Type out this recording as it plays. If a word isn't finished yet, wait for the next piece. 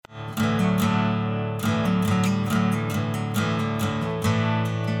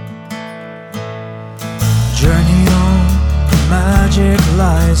magic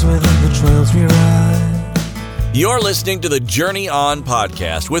lies within the trails we ride. You're listening to the Journey On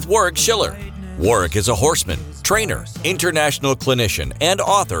podcast with Warwick Schiller. Warwick is a horseman, trainer, international clinician, and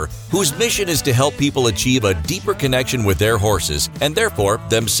author whose mission is to help people achieve a deeper connection with their horses and therefore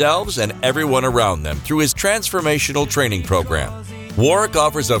themselves and everyone around them through his transformational training program. Warwick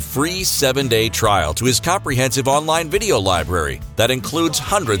offers a free 7-day trial to his comprehensive online video library that includes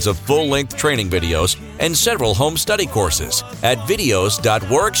hundreds of full-length training videos and several home study courses at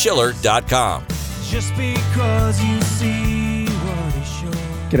videos.warwickschiller.com. Just because you see what is sure.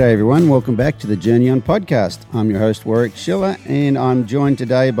 G'day everyone, welcome back to the Journey On podcast. I'm your host Warwick Schiller and I'm joined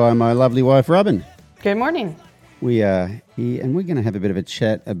today by my lovely wife Robin. Good morning. We are here and we're going to have a bit of a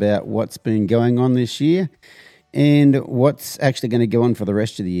chat about what's been going on this year and what's actually going to go on for the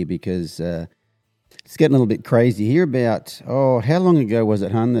rest of the year because it's getting a little bit crazy here about, how long ago was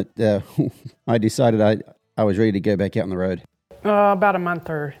it, hon, that I decided I was ready to go back out on the road? About a month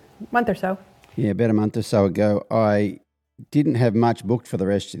or so. Yeah, about a month or so ago, I didn't have much booked for the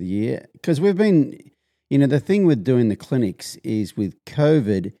rest of the year because we've been, the thing with doing the clinics is with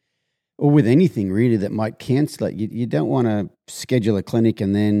COVID or with anything really that might cancel it, you don't want to schedule a clinic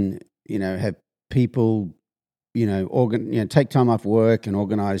and then, have people, take time off work and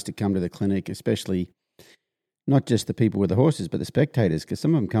organise to come to the clinic, especially not just the people with the horses, but the spectators, because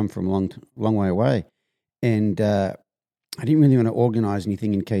some of them come from a long way away. And I didn't really want to organise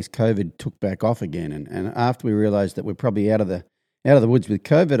anything in case COVID took back off again. And after we realised that we're probably out of the woods with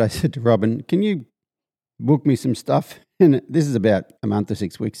COVID, I said to Robin, "Can you book me some stuff?" And this is about a month or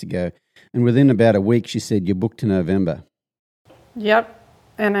 6 weeks ago. And within about a week, she said, "You're booked to November." Yep.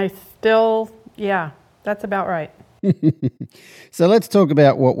 And that's about right. So let's talk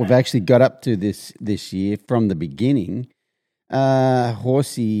about what we've actually got up to this year from the beginning.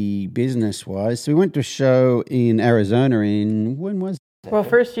 Horsey business-wise. So we went to a show in Arizona when was that? Well,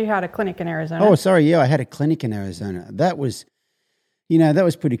 first you had a clinic in Arizona. Oh, sorry. Yeah, I had a clinic in Arizona. That was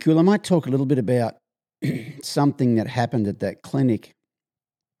pretty cool. I might talk a little bit about something that happened at that clinic.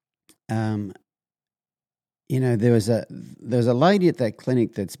 There was a lady at that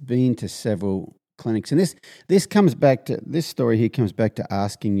clinic that's been to several clinics, and this story here comes back to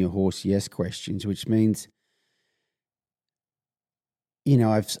asking your horse yes questions, which means,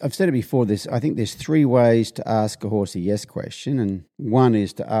 I've said it before. I think there's 3 ways to ask a horse a yes question, and one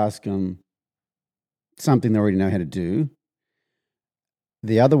is to ask them something they already know how to do.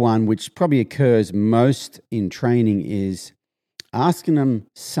 The other one, which probably occurs most in training, is asking them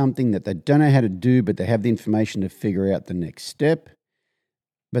something that they don't know how to do, but they have the information to figure out the next step.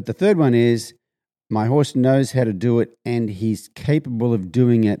 But the third one is, my horse knows how to do it, and he's capable of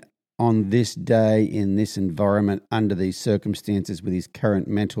doing it on this day, in this environment, under these circumstances, with his current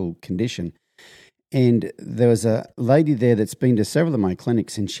mental condition. And there was a lady there that's been to several of my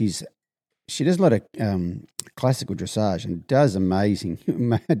clinics, and she does a lot of classical dressage and does amazing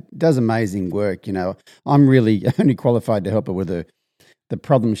work. I'm really only qualified to help her with the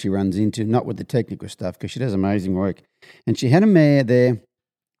problems she runs into, not with the technical stuff, because she does amazing work. And she had a mare there,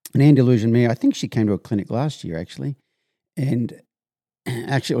 an Andalusian mare. I think she came to a clinic last year, actually. And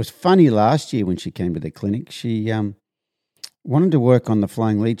actually, it was funny last year when she came to the clinic. She wanted to work on the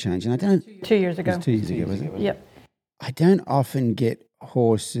flying lead change. And I don't... 2 years ago. It was 2 years ago, was it? Yep. I don't often get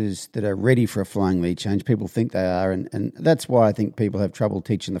horses that are ready for a flying lead change. People think they are, and that's why I think people have trouble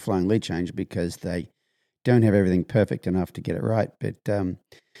teaching the flying lead change, because they don't have everything perfect enough to get it right. But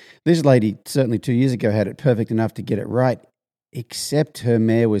this lady, certainly 2 years ago, had it perfect enough to get it right, except her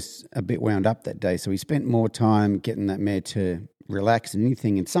mare was a bit wound up that day. So we spent more time getting that mare to relax than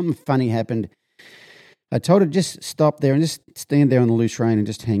anything, and something funny happened. I told her just stop there and just stand there on the loose rein and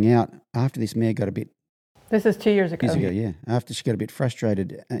just hang out. After this mare got a bit... This is 2 years ago. Yeah. After she got a bit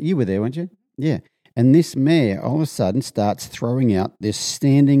frustrated. You were there, weren't you? Yeah. And this mare all of a sudden starts throwing out this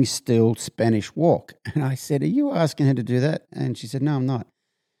standing still Spanish walk. And I said, "Are you asking her to do that?" And she said, "No, I'm not."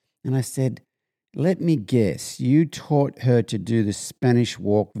 And I said, "Let me guess, you taught her to do the Spanish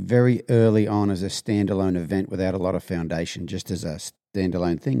walk very early on as a standalone event without a lot of foundation, just as a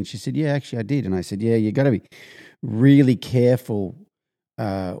standalone thing." And she said, "Yeah, actually I did." And I said, "Yeah, you got to be really careful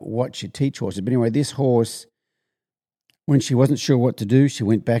what you teach horses." But anyway, this horse, when she wasn't sure what to do, she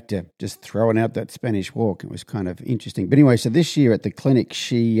went back to just throwing out that Spanish walk. It was kind of interesting. But anyway, so this year at the clinic,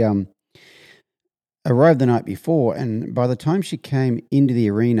 she arrived the night before, and by the time she came into the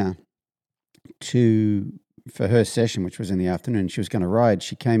arena for her session, which was in the afternoon, she was going to ride,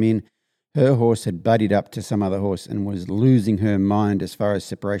 she came in, her horse had buddied up to some other horse and was losing her mind as far as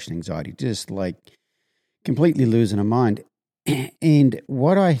separation anxiety, just like completely losing her mind. And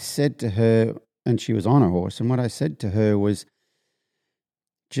what I said to her, and she was on a horse, and what I said to her was,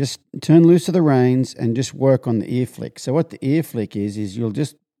 just turn loose of the reins and just work on the ear flick. So what the ear flick is you'll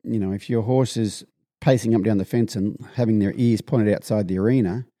just, if your horse is pacing up and down the fence and having their ears pointed outside the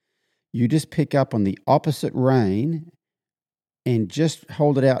arena, you just pick up on the opposite rein and just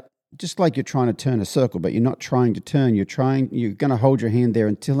hold it out, just like you're trying to turn a circle, but you're not trying to turn. You're going to hold your hand there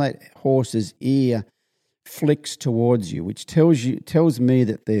until that horse's ear flicks towards you, which tells me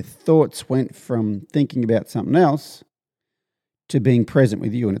that their thoughts went from thinking about something else to being present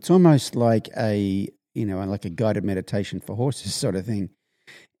with you. And it's almost like like a guided meditation for horses sort of thing.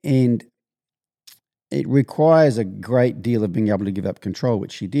 And it requires a great deal of being able to give up control,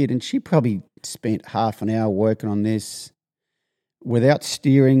 which she did. And she probably spent half an hour working on this without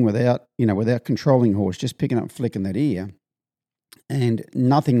steering, without controlling horse, just picking up and flicking that ear. And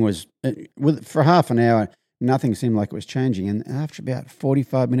nothing was, for half an hour, nothing seemed like it was changing. And after about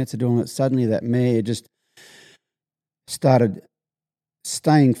 45 minutes of doing it, suddenly that mare just started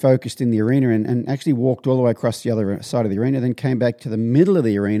staying focused in the arena and actually walked all the way across the other side of the arena, then came back to the middle of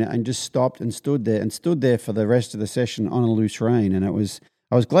the arena and just stopped and stood there for the rest of the session on a loose rein. And I was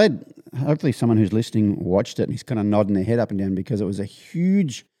glad, hopefully someone who's listening watched it and he's kind of nodding their head up and down, because it was a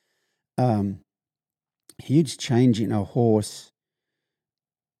huge change in a horse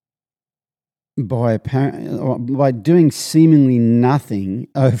by doing seemingly nothing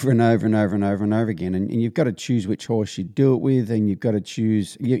over and over and over and over and over again. And you've got to choose which horse you do it with, and you've got to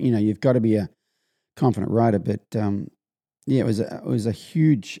choose, you've got to be a confident rider. But it was a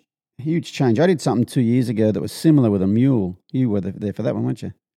huge change. I did something 2 years ago that was similar with a mule. You were there for that one, weren't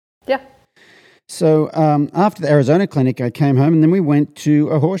you? Yeah. So after the Arizona clinic, I came home, and then we went to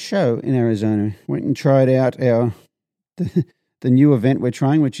a horse show in Arizona. Went and tried out the new event we're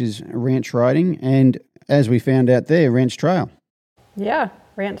trying, which is ranch riding, and as we found out there, ranch trail. Yeah,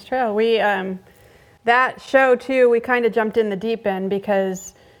 ranch trail. We that show too, we kind of jumped in the deep end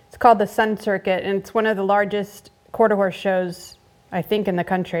because it's called the Sun Circuit, and it's one of the largest quarter horse shows, I think, in the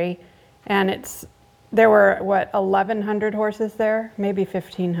country. And there were 1,100 horses there, maybe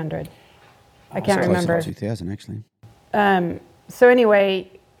 1,500. I can't remember. 2,000 actually. So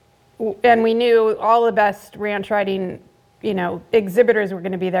anyway, and we knew all the best ranch riding exhibitors were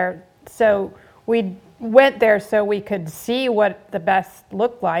going to be there. So we went there so we could see what the best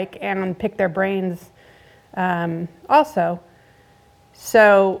looked like and pick their brains also.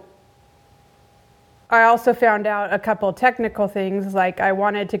 So I also found out a couple technical things, like I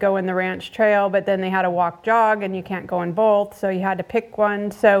wanted to go in the ranch trail, but then they had a walk jog and you can't go in both. So you had to pick one.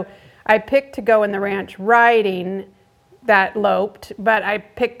 So I picked to go in the ranch riding that loped, but I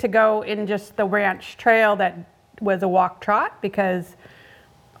picked to go in just the ranch trail that was a walk trot, because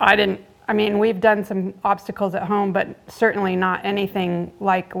we've done some obstacles at home, but certainly not anything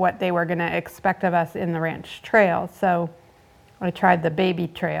like what they were going to expect of us in the ranch trail. So I tried the baby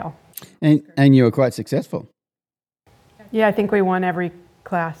trail. And you were quite successful. Yeah, I think we won every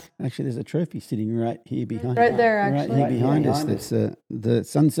class. Actually, there's a trophy sitting right here behind us. Right there, actually. Right here behind us. That's the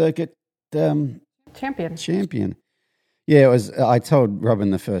Sun Circuit champion. Yeah, it was. I told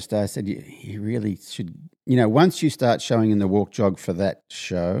Robin the first day, I said, you really should, once you start showing in the walk jog for that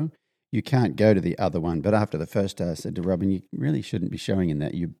show, you can't go to the other one. But after the first day, I said to Robin, you really shouldn't be showing in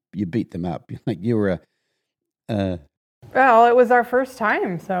that. You beat them up. Like you were well, it was our first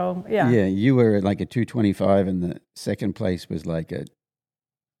time, so yeah. Yeah, you were like a 225 and the second place was like a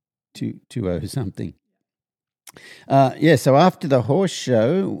 220 something. So after the horse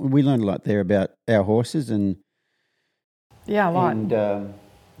show, we learned a lot there about our horses and... Yeah, a lot. And,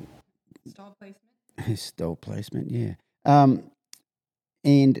 stall placement. Stall placement, yeah.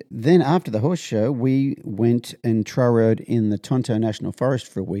 And then after the horse show, we went and trail rode in the Tonto National Forest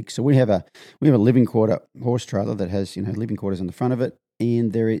for a week. So we have a living quarter horse trailer that has living quarters on the front of it,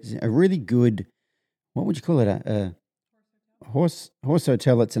 and there is a really good, what would you call it, a horse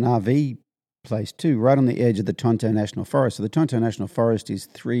hotel. It's an RV place too, right on the edge of the Tonto National Forest. So the Tonto National Forest is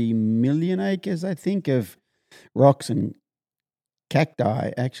 3 million acres, I think, of rocks and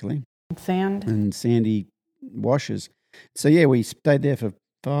cacti, actually. Sand. And sandy washes. So, yeah, we stayed there for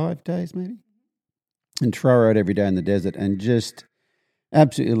 5 days maybe and trail rode every day in the desert and just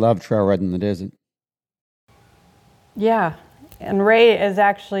absolutely loved trail riding in the desert. Yeah, and Ray is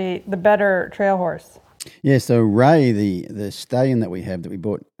actually the better trail horse. Yeah, so Ray, the stallion that we have that we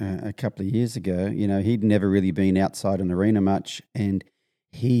bought a couple of years ago, he'd never really been outside an arena much, and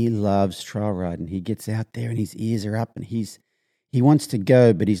he loves trail riding. He gets out there and his ears are up and he wants to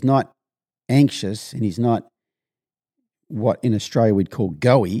go, but he's not anxious and he's not what in Australia we'd call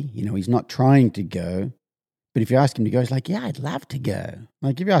goey. He's not trying to go. But if you ask him to go, he's like, yeah, I'd love to go.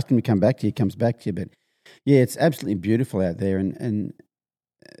 Like if you ask him to come back to you, he comes back to you. But yeah, it's absolutely beautiful out there. And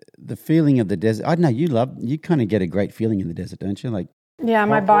the feeling of the desert. I don't know. You kind of get a great feeling in the desert, don't you? Like, Yeah,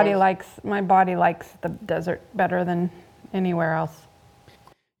 my body likes the desert better than anywhere else.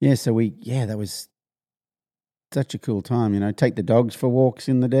 yeah. So that was such a cool time. You know, take the dogs for walks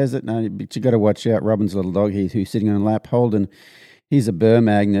in the desert. No, but you got to watch out. Robin's little dog, who's sitting on a lap, Holden. He's a burr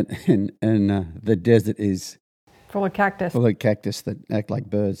magnet, and the desert is full of cactus. Full of cactus that act like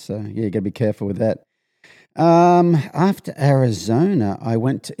birds. So yeah, you got to be careful with that. After Arizona, I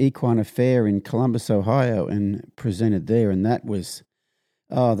went to Equine Affair in Columbus, Ohio, and presented there, and that was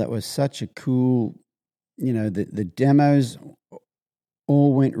such a cool. You know, the demos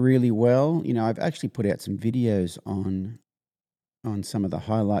all went really well. You know, I've actually put out some videos on some of the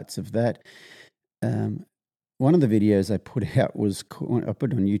highlights of that. One of the videos I put out I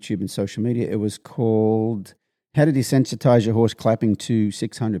put it on YouTube and social media. It was called "How to Desensitize Your Horse Clapping to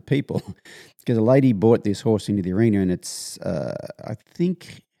 600 People," because a lady bought this horse into the arena, and it's I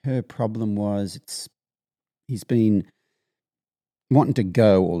think her problem was he's been wanting to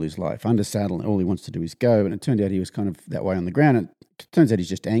go all his life, under saddle, and all he wants to do is go. And it turned out he was kind of that way on the ground. It turns out he's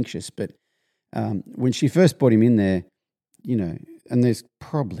just anxious. But when she first brought him in there, you know, and there's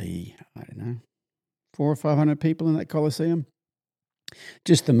probably, I don't know, 400 or 500 people in that Coliseum.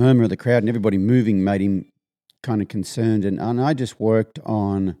 Just the murmur of the crowd and everybody moving made him kind of concerned. And I just worked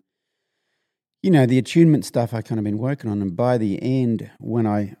on, you know, the attunement stuff I kind of been working on. And by the end, when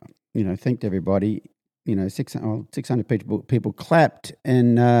I, you know, thanked everybody, you know, 600 people clapped,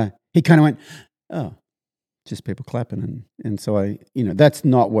 and he kind of went, "Oh, just people clapping." And so I, you know, that's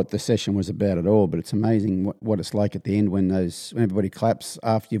not what the session was about at all, but it's amazing what it's like at the end when everybody claps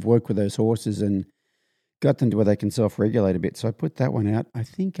after you've worked with those horses and got them to where they can self-regulate a bit. So I put that one out. I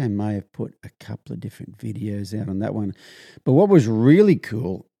think I may have put a couple of different videos out on that one. But what was really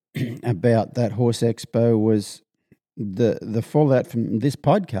cool about that horse expo was the fallout from this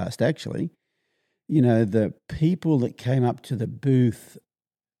podcast, actually. You know, the people that came up to the booth,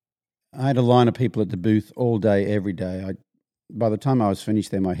 I had a line of people at the booth all day, every day. By the time I was finished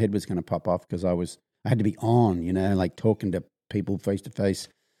there, my head was going to pop off because I had to be on, you know, like talking to people face to face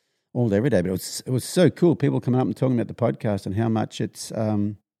all day, every day. But it was so cool. People coming up and talking about the podcast and how much it's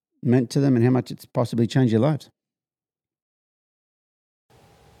meant to them and how much it's possibly changed your lives.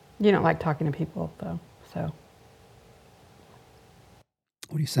 You don't like talking to people, though, so.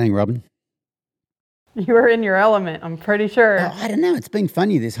 What are you saying, Robin? You were in your element, I'm pretty sure. I don't know. It's been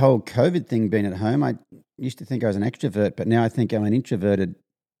funny, this whole COVID thing being at home. I used to think I was an extrovert, but now I think I'm an introverted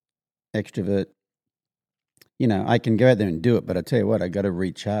extrovert. You know, I can go out there and do it, but I tell you what, I got to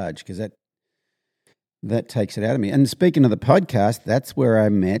recharge because that takes it out of me. And speaking of the podcast, that's where I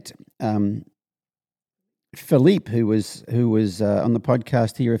met Philippe, who was on the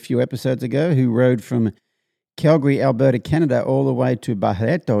podcast here a few episodes ago, who rode from Calgary, Alberta, Canada, all the way to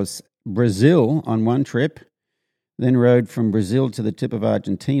Barretos, Brazil on one trip, then rode from Brazil to the tip of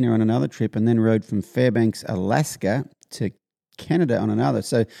Argentina on another trip, and then rode from Fairbanks, Alaska to Canada on another.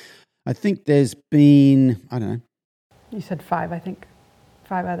 So I think there's been, I don't know. You said 5, I think.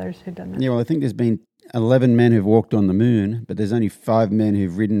 5 others who've done that. Yeah, well, I think there's been 11 men who've walked on the moon, but there's only 5 men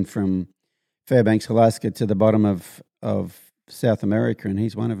who've ridden from Fairbanks, Alaska to the bottom of South America, and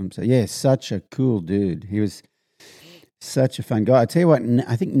he's one of them. So yeah, such a cool dude. He was such a fun guy. I tell you what,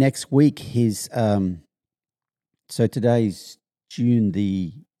 I think next week his, so today's June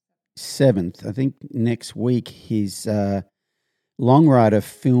the 7th. I think next week his Long Rider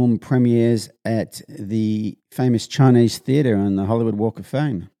film premieres at the famous Chinese Theatre on the Hollywood Walk of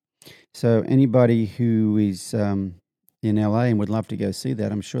Fame. So anybody who is in LA and would love to go see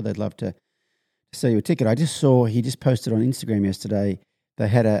that, I'm sure they'd love to sell you a ticket. I just saw, he just posted on Instagram yesterday, they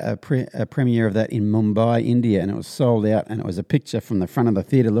had a premiere of that in Mumbai, India, and it was sold out, and it was a picture from the front of the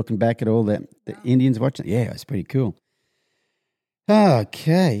theatre looking back at all the Indians watching. Yeah, it was pretty cool.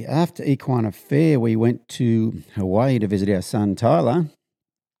 Okay, after Equine Affair, we went to Hawaii to visit our son Tyler,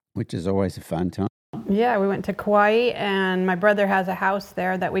 which is always a fun time. Yeah, we went to Kauai, and my brother has a house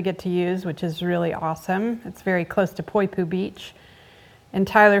there that we get to use, which is really awesome. It's very close to Poipu Beach. And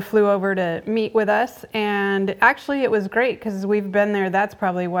Tyler flew over to meet with us, and actually it was great because we've been there. That's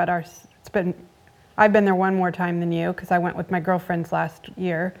probably what I've been there one more time than you because I went with my girlfriends last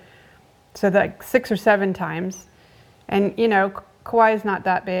year. So like 6 or 7 times. And, you know, Kauai is not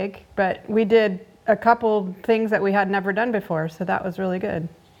that big, but we did a couple things that we had never done before, so that was really good.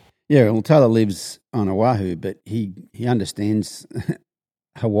 Yeah, well, Tyler lives on Oahu, but he understands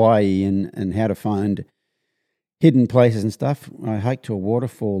Hawaii and how to find hidden places and stuff. I hiked to a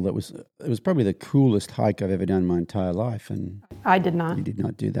waterfall it was probably the coolest hike I've ever done in my entire life. And I did not. You did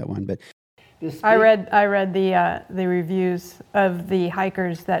not do that one. But I read the reviews of the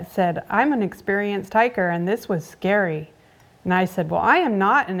hikers that said, I'm an experienced hiker and this was scary. And I said, well, I am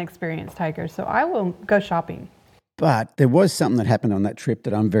not an experienced hiker, so I will go shopping. But there was something that happened on that trip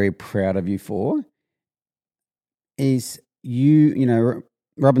that I'm very proud of you for. Is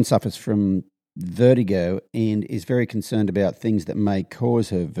Robin suffers from vertigo and is very concerned about things that may cause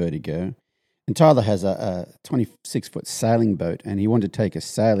her vertigo. And Tyler has a 26-foot sailing boat, and he wanted to take us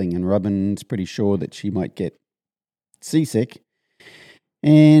sailing, and Robin's pretty sure that she might get seasick.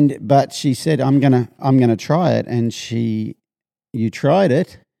 But she said, I'm gonna try it, and you tried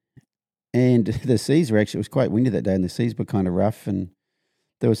it, and the seas were it was quite windy that day, and the seas were kind of rough, and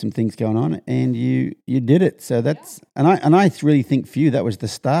there were some things going on, and you did it. So that's and I really think for you that was the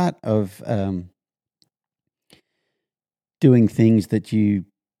start of doing things that you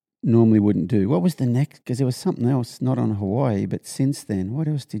normally wouldn't do. What was the next? Because there was something else, not on Hawaii, but since then, what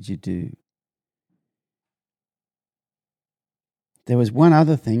else did you do? There was one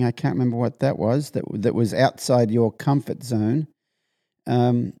other thing, I can't remember what that was, that was outside your comfort zone.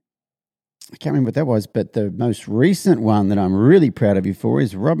 I can't remember what that was, but the most recent one that I'm really proud of you for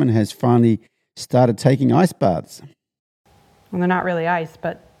is Robin has finally started taking ice baths. Well, they're not really ice,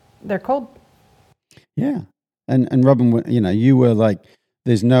 but they're cold. Yeah. And Robin, you were like,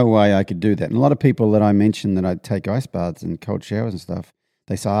 there's no way I could do that. And a lot of people that I mentioned that I'd take ice baths and cold showers and stuff,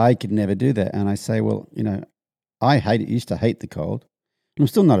 they say, I could never do that. And I say, well, I used to hate the cold. I'm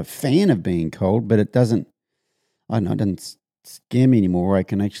still not a fan of being cold, but it doesn't scare me anymore. I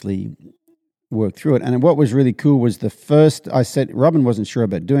can actually work through it. And what was really cool was I said, Robin wasn't sure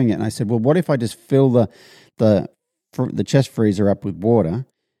about doing it. And I said, well, what if I just fill the chest freezer up with water,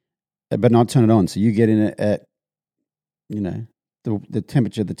 but not turn it on? So you get in it at, the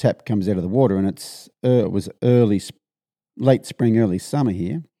temperature of the tap comes out of the water, and it was late spring, early summer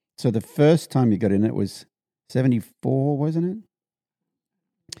here. So the first time you got in it was 74, wasn't it?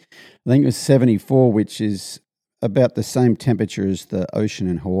 I think it was 74, which is about the same temperature as the ocean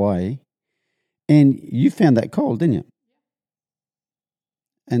in Hawaii. And you found that cold, didn't you?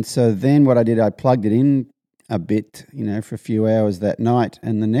 And so then what I did, I plugged it in a bit, for a few hours that night.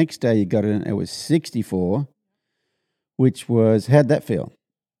 And the next day you got it, and it was 64. Which was, how'd that feel?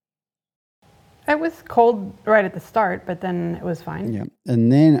 It was cold right at the start, but then it was fine. Yeah.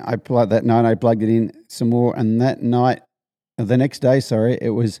 And then I plugged it in some more, and the next day,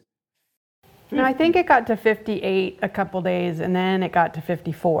 it was... No, I think it got to 58 a couple days, and then it got to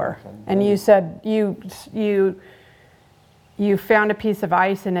 54. And you said you found a piece of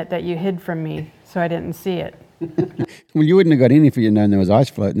ice in it that you hid from me, so I didn't see it. Well, you wouldn't have got in if you'd known there was ice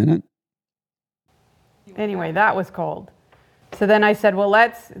floating in it. Anyway, that was cold. So then I said, well,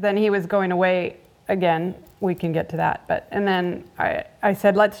 then he was going away again. We can get to that. And then I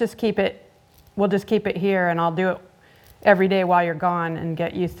said, we'll just keep it here, and I'll do it every day while you're gone and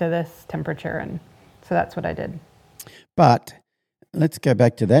get used to this temperature. And so that's what I did. But let's go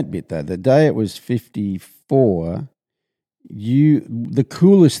back to that bit though. The day it was 54, the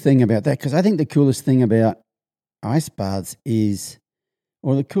coolest thing about that, because I think the coolest thing about ice baths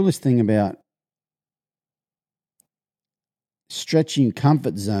the coolest thing about stretching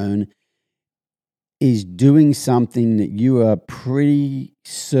comfort zone is doing something that you are pretty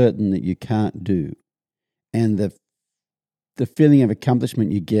certain that you can't do, and the feeling of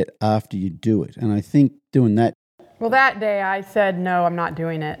accomplishment you get after you do it. And I think doing that. Well, that day I said, no, I'm not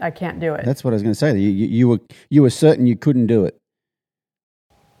doing it. I can't do it. That's what I was going to say. You were certain you couldn't do it.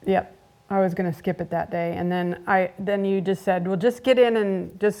 Yep. I was going to skip it that day. And then you just said, well, just get in.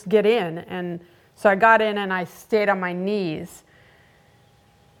 And so I got in and I stayed on my knees.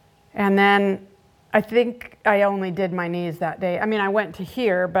 And then I think I only did my knees that day. I mean, I went to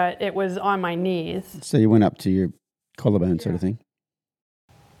here, but it was on my knees. So you went up to your collarbone sort of thing.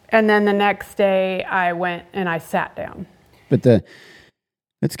 And then the next day I went and I sat down. But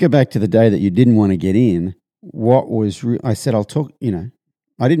let's go back to the day that you didn't want to get in. I said, I'll talk,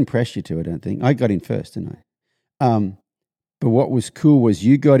 I didn't press you to it, I don't think. I got in first, didn't I? But what was cool was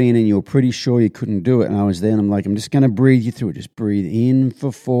you got in and you were pretty sure you couldn't do it. And I was there and I'm like, I'm just going to breathe you through it. Just breathe in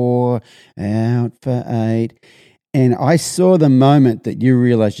for 4, out for 8. And I saw the moment that you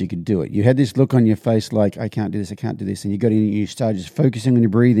realized you could do it. You had this look on your face like, I can't do this, I can't do this. And you got in and you started just focusing on your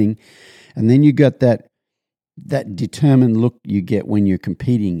breathing. And then you got that determined look you get when you're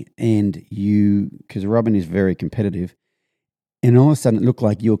competing. And because Robin is very competitive, and all of a sudden it looked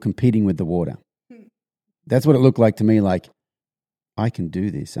like you're competing with the water. That's what it looked like to me, like, I can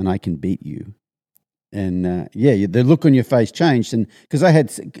do this and I can beat you. And the look on your face changed. And because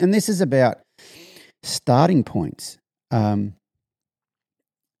and this is about starting points.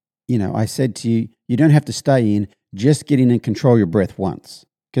 I said to you, you don't have to stay in, just get in and control your breath once.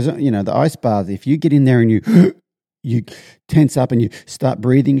 Because, the ice bath, if you get in there and you tense up and you start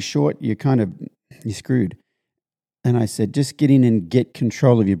breathing short, you're screwed. And I said, just get in and get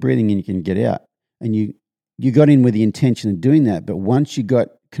control of your breathing and you can get out. And you got in with the intention of doing that. But once you got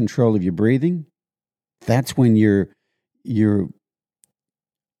control of your breathing, that's when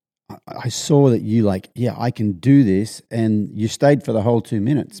I saw that you I can do this. And you stayed for the whole 2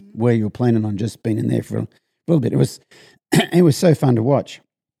 minutes where you were planning on just being in there for a little bit. It was so fun to watch.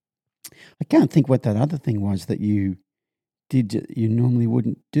 I can't think what that other thing was that you did that you normally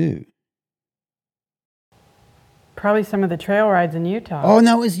wouldn't do. Probably some of the trail rides in Utah. Oh,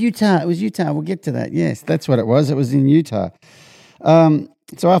 no, it was Utah. We'll get to that. Yes, that's what it was. It was in Utah.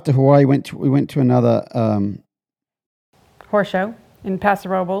 So after Hawaii, we went to another horse show in Paso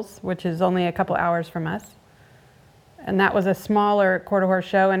Robles, which is only a couple hours from us. And that was a smaller quarter horse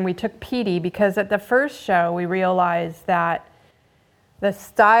show. And we took Petey because at the first show, we realized that the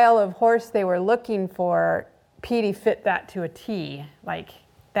style of horse they were looking for, Petey fit that to a T. Like,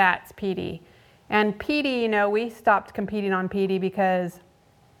 that's Petey. And Petey, we stopped competing on Petey because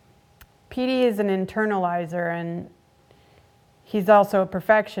Petey is an internalizer and he's also a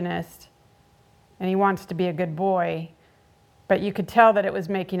perfectionist and he wants to be a good boy, but you could tell that it was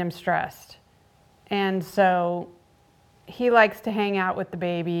making him stressed. And so he likes to hang out with the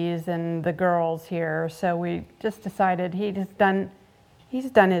babies and the girls here. So we just decided he's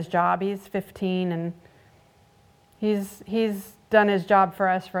done his job. He's 15 and he's done his job for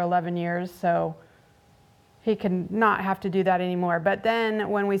us for 11 years, so he can not have to do that anymore. But then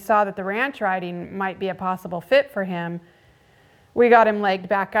when we saw that the ranch riding might be a possible fit for him, we got him legged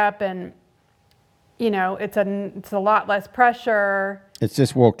back up, and it's a lot less pressure. It's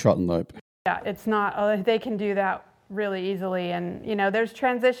just walk, trot, and lope. Yeah, it's not. They can do that really easily, and there's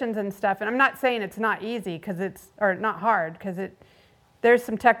transitions and stuff. And I'm not saying it's not easy or not hard because there's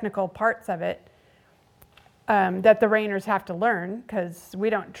some technical parts of it. That the reiners have to learn because we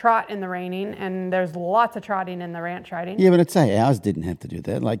don't trot in the reining and there's lots of trotting in the ranch riding. Yeah, but I'd say ours didn't have to do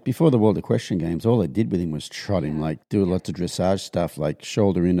that. Like before the World Equestrian Games, all they did with him was trot him, like do lots of dressage stuff like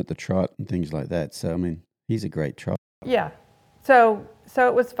shoulder in at the trot and things like that. So, I mean, he's a great trot. Yeah, so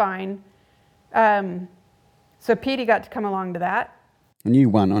it was fine. So Petey got to come along to that. And you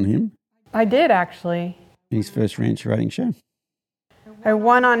won on him? I did, actually. In his first ranch riding show? I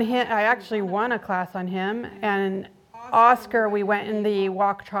won on him. I actually won a class on him. And Oscar, we went in the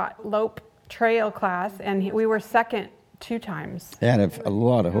walk, trot, lope trail class, and we were second 2 times. Out of a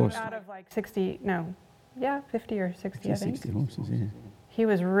lot of horses. Out of like 50 or 60, I think. 60 horses, yeah. He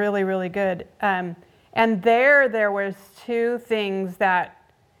was really, really good. And there was 2 things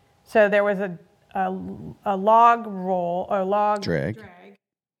so there was a log roll, or log drag.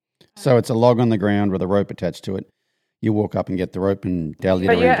 So it's a log on the ground with a rope attached to it. You walk up and get the rope and dally it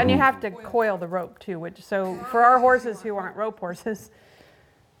around. And you have to coil the rope too, so for our horses who aren't rope horses,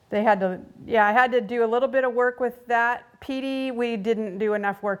 I had to do a little bit of work with that. Petey, we didn't do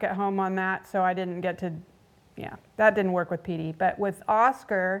enough work at home on that, so I didn't get to, that didn't work with Petey. But with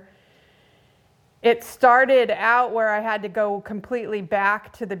Oscar, it started out where I had to go completely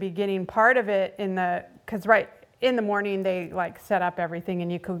back to the beginning part of it because right in the morning they set up everything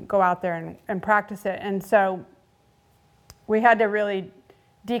and you could go out there and practice it. And so we had to really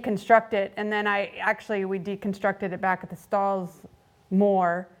deconstruct it, and then we deconstructed it back at the stalls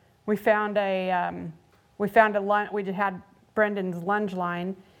more. We found we had Brendan's lunge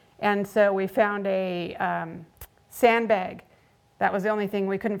line, and so we found a sandbag. That was the only thing.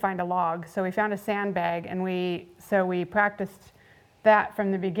 We couldn't find a log, so we found a sandbag, and we practiced that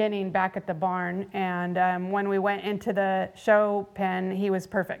from the beginning back at the barn. And when we went into the show pen, he was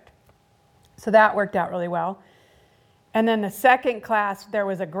perfect. So that worked out really well. And then the second class, there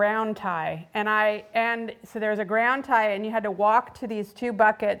was a ground tie. So there was a ground tie, and you had to walk to these 2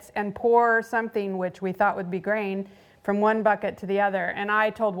 buckets and pour something, which we thought would be grain, from one bucket to the other. And I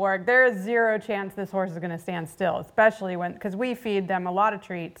told Warwick, there is 0 chance this horse is going to stand still, especially because we feed them a lot of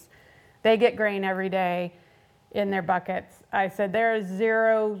treats. They get grain every day in their buckets. I said, there is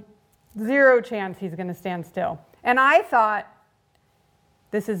zero chance he's going to stand still. And I thought,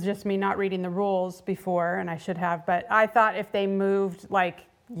 this is just me not reading the rules before, and I should have, but I thought if they moved,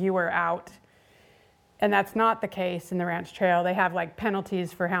 you were out. And that's not the case in the ranch trail. They have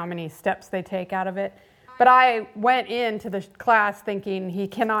penalties for how many steps they take out of it. But I went into the class thinking he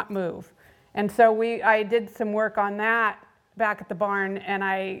cannot move. And so I did some work on that back at the barn,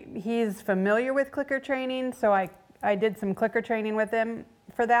 and he's familiar with clicker training, so I did some clicker training with him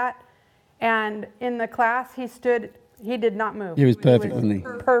for that. And in the class, he stood He did not move. He was perfect, wasn't he?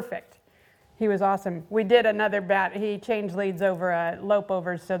 Perfect. He was awesome. We did another he changed leads over lope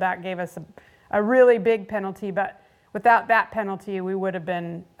overs, so that gave us a really big penalty, but without that penalty, we would have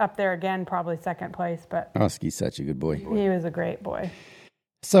been up there again, probably second place. But Oski's such a good boy. He was a great boy.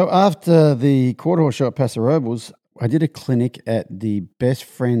 So after the quarter horse show at Paso Robles, I did a clinic at the Best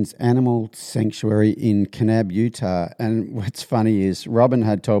Friends Animal Sanctuary in Kanab, Utah. And what's funny is Robin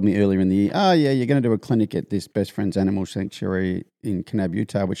had told me earlier in the year, oh, yeah, you're going to do a clinic at this Best Friends Animal Sanctuary in Kanab,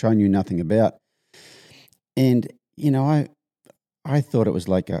 Utah, which I knew nothing about. And, you know, I thought it was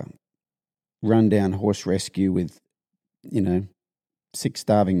like a rundown horse rescue with, you know, 6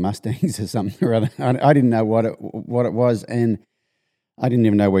 starving Mustangs or something or other. I didn't know what it was, and I didn't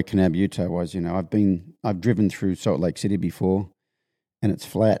even know where Kanab, Utah was. You know, I've driven through Salt Lake City before, and it's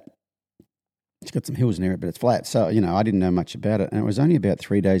flat. It's got some hills near it, but it's flat. So, you know, I didn't know much about it. And it was only about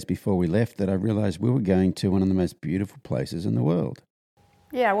 3 days before we left that I realized we were going to one of the most beautiful places in the world.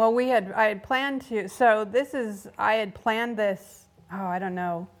 Yeah, well, I had planned to, so I had planned this, I don't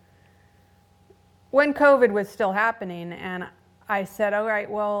know, when COVID was still happening, and I said, all right,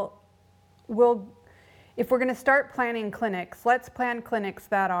 well, if we're going to start planning clinics, let's plan clinics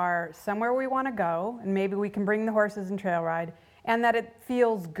that are somewhere we want to go, and maybe we can bring the horses and trail ride, and that it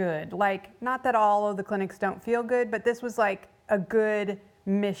feels good. Like, not that all of the clinics don't feel good, but this was like a good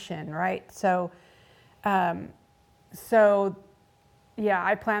mission, right? So yeah,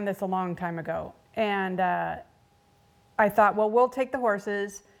 I planned this a long time ago. And I thought, well, we'll take the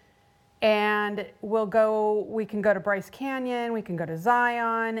horses, and we can go to Bryce Canyon, we can go to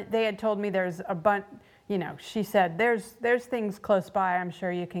Zion. They had told me there's a bunch, you know, she said, there's things close by. I'm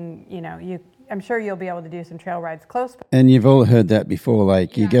sure you can, you know, I'm sure you'll be able to do some trail rides close by. And you've all heard that before,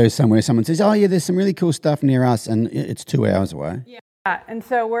 like you go somewhere, someone says, oh yeah, there's some really cool stuff near us, and it's 2 hours away. Yeah, and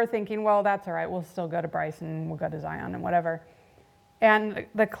so we're thinking, well, that's all right. We'll still go to Bryce and we'll go to Zion and whatever. And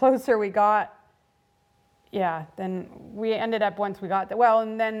the closer we got, then we ended up once we got there. Well,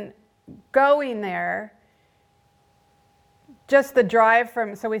 and then going there, just the drive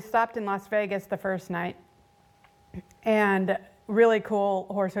so we stopped in Las Vegas the first night, and really cool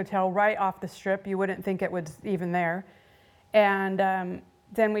horse hotel right off the strip. You wouldn't think it was even there. And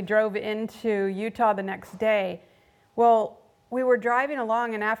then we drove into Utah the next day. Well, we were driving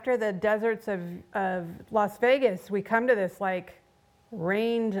along, and after the deserts of Las Vegas, we come to this like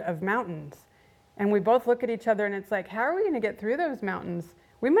range of mountains, and we both look at each other, and it's like, how are we going to get through those mountains?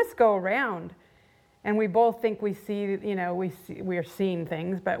 We must go around. And we both think we see, you know, we are seeing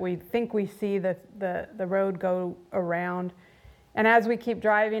things, but we think we see the road go around. And as we keep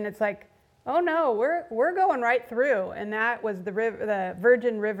driving, it's like, oh no, we're going right through. And that was the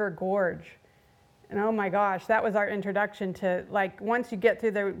Virgin River Gorge. And oh my gosh, that was our introduction to, like, once you get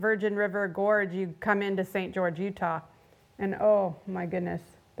through the Virgin River Gorge, you come into St. George, Utah. And oh my goodness,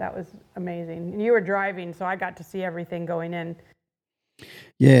 that was amazing. And you were driving, so I got to see everything going in.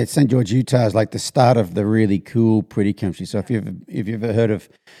 Yeah, St. George, Utah is like the start of the really cool, pretty country. So if you've ever heard of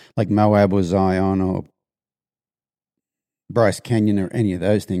like Moab or Zion or Bryce Canyon or any of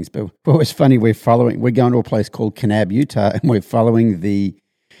those things, but what was funny, we're going to a place called Kanab, Utah, and we're following the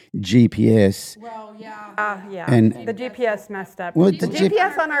GPS. Well, and the GPS messed up. Well, the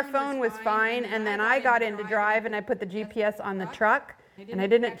GPS on our phone was fine, and then I got into drive and I put the GPS on the truck, and I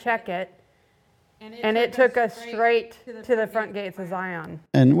didn't check it. And it took us straight to the front gates of Zion.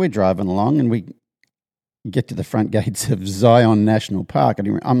 And we're driving along, and we get to the front gates of Zion National Park.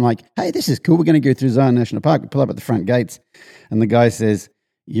 And I'm like, hey, this is cool. We're going to go through Zion National Park. We pull up at the front gates, and the guy says,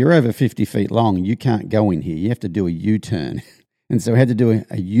 you're over 50 feet long. You can't go in here. You have to do a U-turn. And so we had to do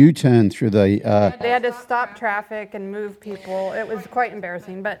a U-turn through the... they had to stop traffic and move people. It was quite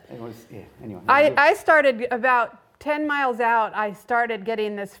embarrassing. But it was, anyway. I started about 10 miles out, I started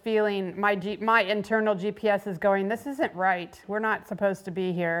getting this feeling, my internal GPS is going, this isn't right. We're not supposed to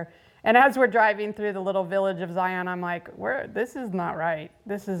be here. And as we're driving through the little village of Zion, I'm like, this is not right.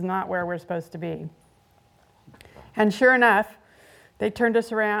 This is not where we're supposed to be. And sure enough, they turned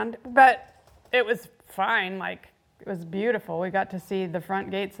us around, but it was fine. Like, it was beautiful. We got to see the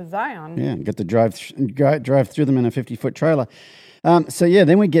front gates of Zion. Yeah, got to drive through them in a 50-foot trailer.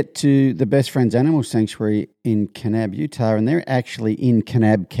 Then we get to the Best Friends Animal Sanctuary in Kanab, Utah, and they're actually in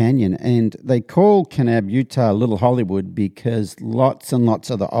Kanab Canyon. And they call Kanab, Utah, Little Hollywood because lots and lots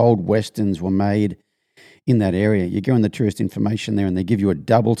of the old westerns were made in that area. You go in the tourist information there, and they give you a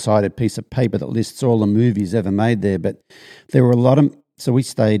double-sided piece of paper that lists all the movies ever made there. But there were a lot of... So we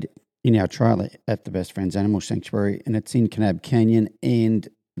stayed in our trailer at the Best Friends Animal Sanctuary, and it's in Kanab Canyon, and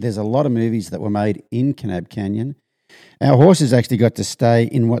there's a lot of movies that were made in Kanab Canyon. Our horses actually got to stay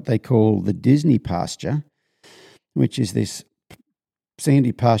in what they call the Disney pasture, which is this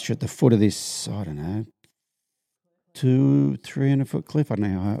sandy pasture at the foot of this, I don't know, 300 foot cliff. I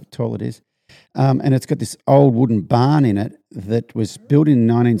don't know how tall it is. And it's got this old wooden barn in it that was built in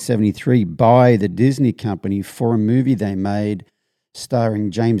 1973 by the Disney company for a movie they made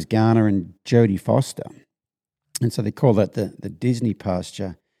starring James Garner and Jodie Foster. And so they call that the Disney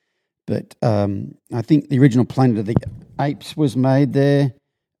pasture. But I think the original Planet of the Apes was made there.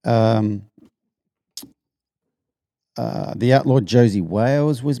 The Outlawed Josie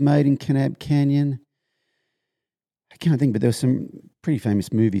Wales was made in Kanab Canyon. I can't think, but there were some pretty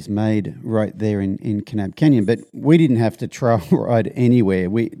famous movies made right there in Kanab Canyon. But we didn't have to trail ride anywhere.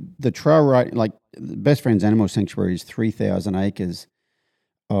 The trail ride, like the Best Friends Animal Sanctuary, is 3,000 acres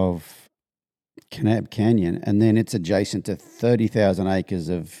of Kanab Canyon, and then it's adjacent to 30,000 acres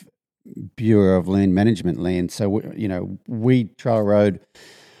of Bureau of Land Management land. So we trail rode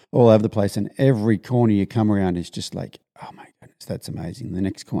all over the place, and every corner you come around is just like, oh my goodness, that's amazing. The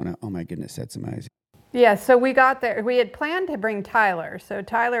next corner, oh my goodness, that's amazing. Yeah, so we got there. We had planned to bring Tyler. So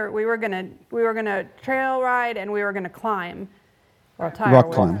Tyler, we were gonna trail ride and we were gonna climb. Well,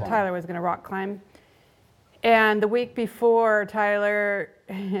 Tyler was gonna rock climb. And the week before, Tyler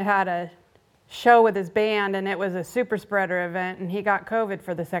had a show with his band, and it was a super spreader event, and he got COVID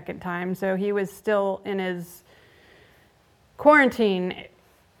for the second time. So he was still in his quarantine,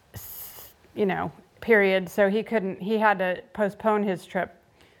 period. So he had to postpone his trip.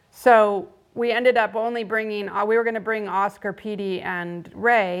 So we ended up only bringing, we were going to bring Oscar, Petey, and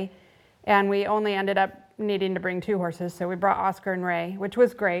Ray, and we only ended up needing to bring 2 horses. So we brought Oscar and Ray, which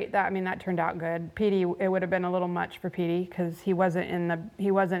was great. That turned out good. Petey, it would have been a little much for Petey because he wasn't in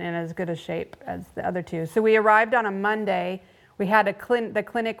as good a shape as the other 2. So we arrived on a Monday. We had the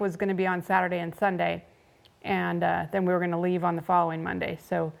clinic was going to be on Saturday and Sunday, and then we were going to leave on the following Monday.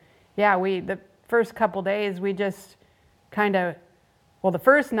 So yeah, the first couple days we just the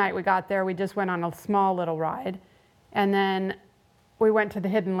first night we got there, we just went on a small little ride, and then we went to the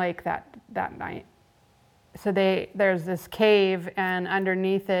Hidden Lake that night. So there's this cave, and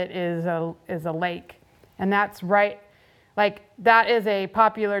underneath it is a lake, and that's right, that is a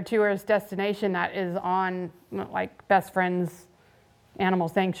popular tourist destination that is on Best Friends Animal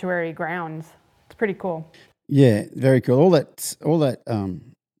Sanctuary grounds. It's pretty cool. Yeah, very cool. All that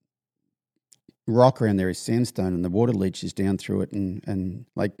rock around there is sandstone, and the water leaches down through it, and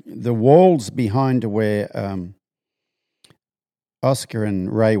the walls behind where Oscar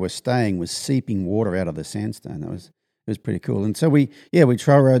and Ray were staying was seeping water out of the sandstone. It was pretty cool. And so we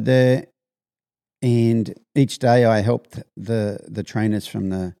trail rode there, and each day I helped the trainers from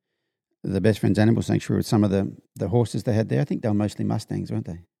the Best Friends Animal Sanctuary with some of the horses they had there. I think they were mostly Mustangs, weren't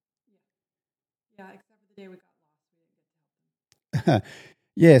they? Yeah, except for the day we got lost.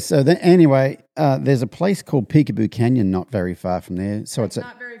 Yeah, so anyway, there's a place called Peekaboo Canyon not very far from there. So it's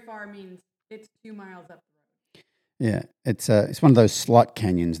not very far means it's 2 miles up the road. Yeah, it's one of those slot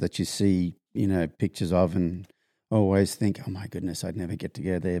canyons that you see, pictures of, and always think, oh my goodness, I'd never get to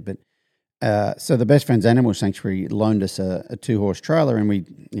go there. But so the Best Friends Animal Sanctuary loaned us a 2-horse trailer, and we,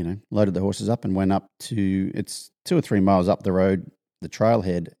 loaded the horses up and went up to, it's 2 or 3 miles up the road. The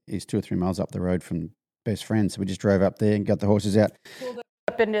trailhead is 2 or 3 miles up the road from Best Friends. So we just drove up there and got the horses out. Pulled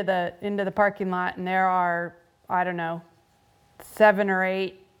up into the parking lot, and there are, I don't know, 7 or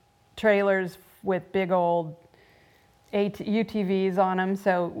 8 trailers with big old UTVs on them.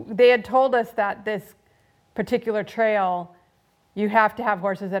 So they had told us that this particular trail, you have to have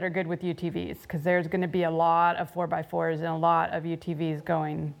horses that are good with UTVs, because there's going to be a lot of 4x4s and a lot of UTVs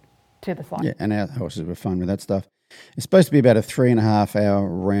going to the slot. Yeah, and our horses were fun with that stuff. It's supposed to be about a 3.5-hour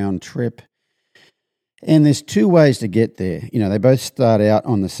round trip. And there's 2 ways to get there. They both start out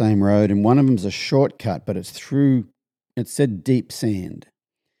on the same road, and one of them's a shortcut, but it said deep sand.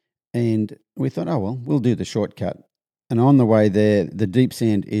 And we thought, oh, well, we'll do the shortcut. And on the way there, the deep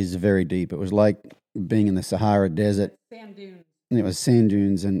sand is very deep. It was like being in the Sahara Desert. Sand dunes. And it was sand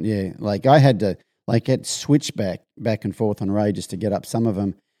dunes. And yeah, I had to switch back and forth on Ray just to get up some of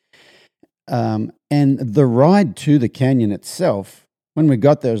them. And the ride to the canyon itself, when we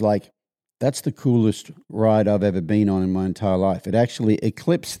got there, it was that's the coolest ride I've ever been on in my entire life. It actually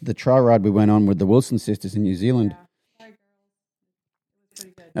eclipsed the trail ride we went on with the Wilson sisters in New Zealand. Yeah.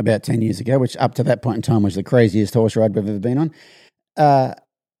 About 10 years ago, which up to that point in time was the craziest horse ride we've ever been on.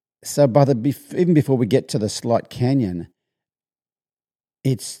 So even before we get to the Slot Canyon,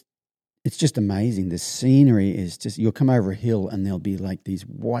 it's just amazing. The scenery is just, you'll come over a hill and there'll be these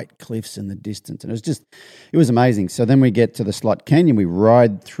white cliffs in the distance, and it was amazing. So then we get to the Slot Canyon, we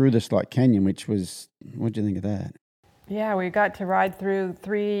ride through the Slot Canyon, which was, what do you think of that? Yeah, we got to ride through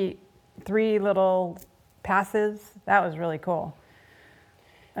three little passes. That was really cool.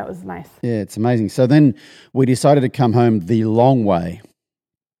 That was nice. Yeah, it's amazing. So then we decided to come home the long way,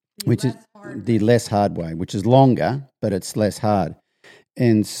 which is the less hard way, which is longer, but it's less hard.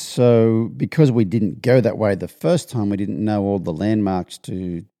 And so because we didn't go that way the first time, we didn't know all the landmarks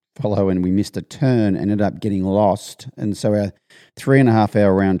to follow, and we missed a turn, ended up getting lost. And so our 3.5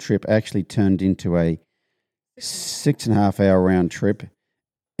 hour round trip actually turned into a 6.5 hour round trip.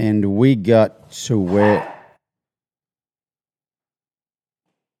 And we got to where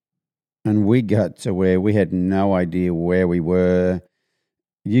we had no idea where we were.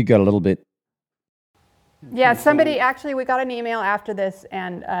 You got a little bit. Yeah, we got an email after this,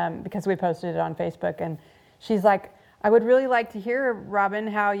 and because we posted it on Facebook, and she's like, I would really like to hear, Robin,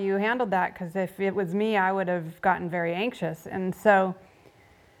 how you handled that, because if it was me, I would have gotten very anxious. And so,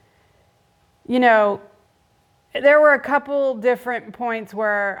 there were a couple different points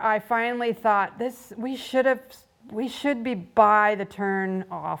where I finally thought, we should be by the turn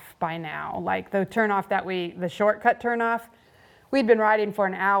off by now, like the turn off the shortcut turn off. We'd been riding for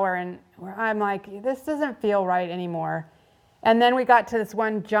an hour, and I'm like, this doesn't feel right anymore. And then we got to this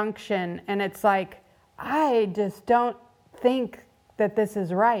one junction, and it's like, I just don't think that this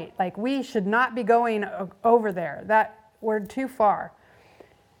is right. Like, we should not be going over there. That we're too far.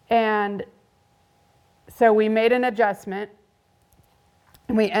 And so we made an adjustment,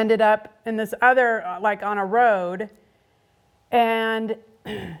 and we ended up in this other, on a road, and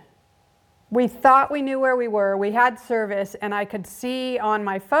we thought we knew where we were. We had service, and I could see on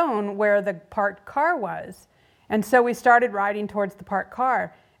my phone where the parked car was. And so we started riding towards the parked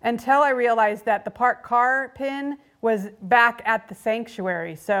car until I realized that the parked car pin was back at the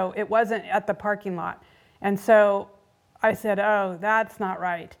sanctuary, so it wasn't at the parking lot. And so I said, oh, that's not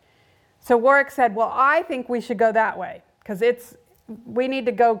right. So Warwick said, well, I think we should go that way, because we need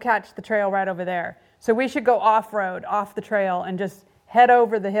to go catch the trail right over there. So we should go off-road, off the trail, and just head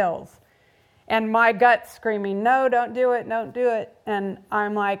over the hills. And my gut's screaming, no, don't do it, don't do it. And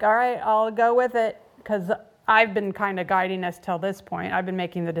I'm like, all right, I'll go with it, because I've been kind of guiding us till this point. I've been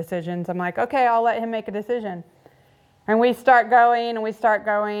making the decisions. I'm like, okay, I'll let him make a decision. And we start going,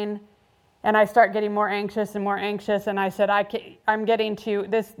 and I start getting more anxious and more anxious. And I said, I'm getting to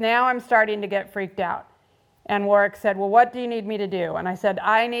this, now I'm starting to get freaked out. And Warwick said, well, what do you need me to do? And I said,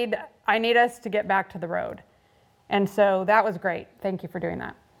 I need us to get back to the road. And so that was great. Thank you for doing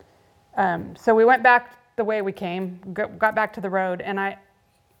that. So we went back the way we came, got back to the road, and I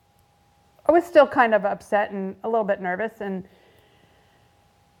was still kind of upset and a little bit nervous, and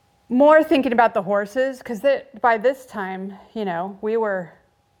more thinking about the horses, because by this time, we were,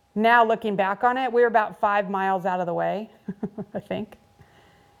 now looking back on it, we were about 5 miles out of the way, I think.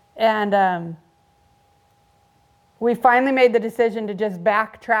 And we finally made the decision to just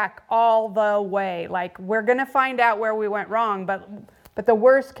backtrack all the way. Like, we're going to find out where we went wrong, but the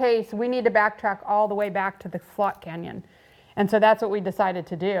worst case, we need to backtrack all the way back to the slot canyon. And so that's what we decided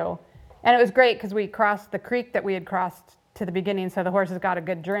to do. And it was great because we crossed the creek that we had crossed to the beginning, so the horses got a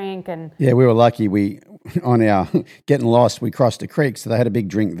good drink. And yeah, we were lucky. On our getting lost, we crossed a creek, so they had a big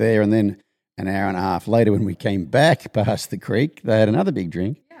drink there. And then an hour and a half later, when we came back past the creek, they had another big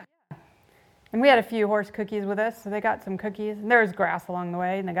drink. Yeah. And we had a few horse cookies with us, so they got some cookies. And there was grass along the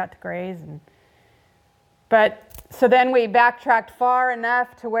way, and they got to graze. So then we backtracked far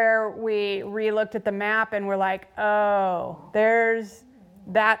enough to where we re-looked at the map, and we're like, oh,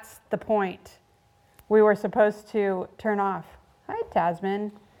 that's the point. We were supposed to turn off. Hi,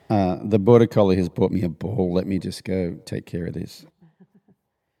 Tasman. The border collie has brought me a ball. Let me just go take care of this.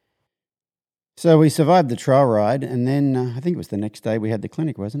 So we survived the trail ride, and then I think it was the next day we had the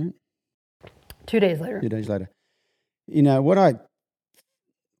clinic, wasn't it? 2 days later. 2 days later.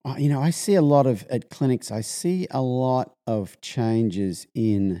 I see a lot at clinics, I see a lot of changes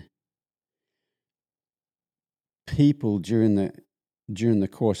in people during the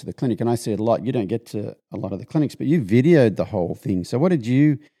course of the clinic. And I see it a lot. You don't get to a lot of the clinics, but you videoed the whole thing. So what did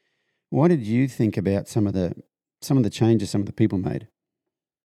you think about some of the changes some of the people made?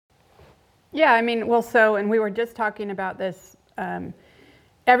 Yeah, and we were just talking about this.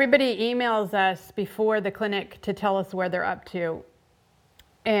 Everybody emails us before the clinic to tell us where they're up to.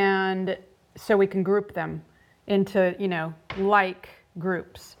 And so we can group them into, like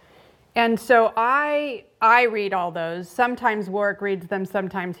groups. And so I read all those. Sometimes Warwick reads them,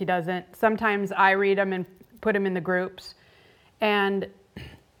 sometimes he doesn't. Sometimes I read them and put them in the groups. And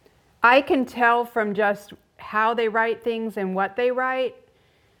I can tell from just how they write things and what they write.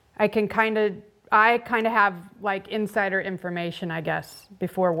 I kind of have like insider information, I guess,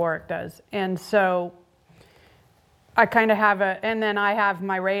 before Warwick does. And so I kind of have and then I have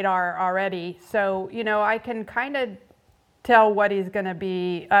my radar already. So, I can kind of tell what he's going to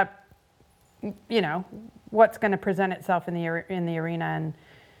be up, what's going to present itself in the arena.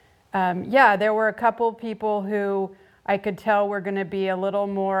 And there were a couple people who I could tell were going to be a little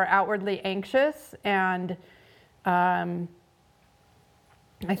more outwardly anxious, and I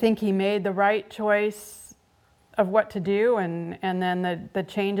think he made the right choice of what to do, and then the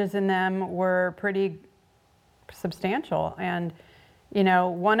changes in them were pretty substantial. And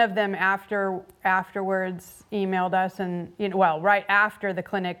one of them afterwards emailed us, and right after the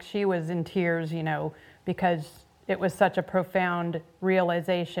clinic, she was in tears, because it was such a profound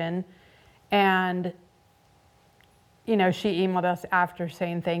realization. And she emailed us after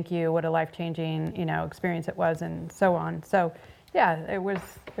saying thank you, what a life-changing experience it was, and so on. So it was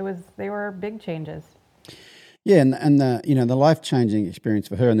they were big changes. Yeah, and the life-changing experience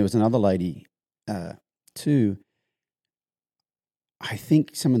for her, and there was another lady too. I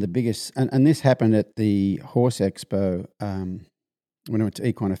think some of the biggest, and this happened at the Horse Expo when I went to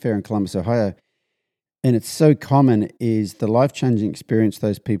Equine Affair in Columbus, Ohio, and it's so common, is the life-changing experience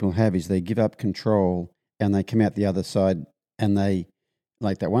those people have is they give up control and they come out the other side, and they,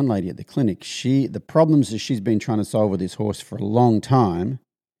 like that one lady at the clinic, the problems that she's been trying to solve with this horse for a long time,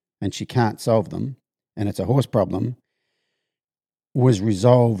 and she can't solve them, and it's a horse problem, was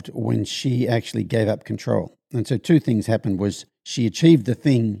resolved when she actually gave up control. And so two things happened. Was she achieved the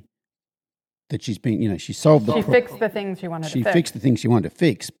thing that she's been, she solved the problem. She fixed the things she wanted to fix. She fixed the things she wanted to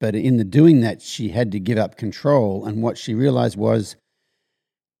fix, but in the doing that, she had to give up control, and what she realized was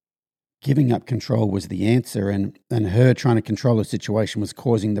giving up control was the answer, and her trying to control the situation was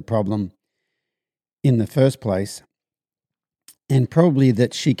causing the problem in the first place, and probably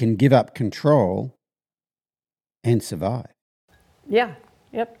that she can give up control and survive. Yeah,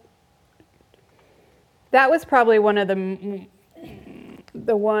 yep. That was probably one of the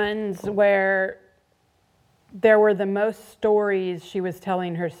ones where there were the most stories she was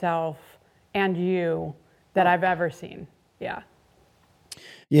telling herself and you that I've ever seen. Yeah.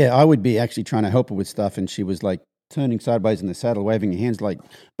 Yeah, I would be actually trying to help her with stuff, and she was like turning sideways in the saddle, waving her hands like,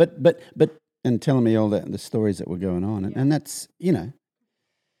 but, and telling me all the stories that were going on. And that's,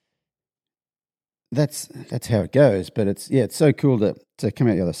 that's how it goes. But it's so cool to come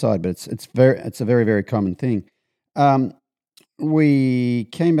out the other side. But it's a very, very common thing. We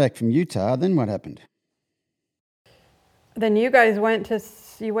came back from Utah. Then what happened? Then you guys went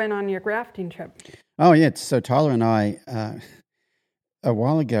on your rafting trip. Oh yeah. So Tyler and I, a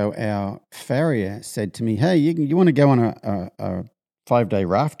while ago, our farrier said to me, "Hey, you want to go on a 5-day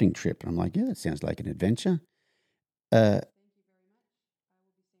rafting trip?" And I'm like, "Yeah, that sounds like an adventure."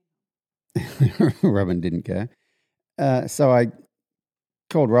 Robin didn't go. So I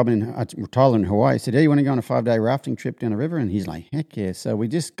called Tyler in Hawaii. I said, "Hey, you want to go on a 5-day rafting trip down the river?" And he's like, "Heck yeah." So we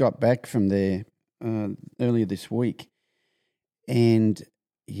just got back from there earlier this week. And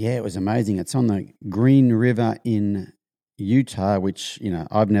yeah, it was amazing. It's on the Green River in Utah, which,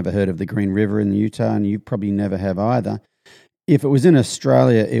 I've never heard of the Green River in Utah, and you probably never have either. If it was in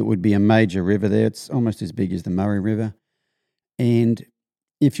Australia, it would be a major river there. It's almost as big as the Murray River. And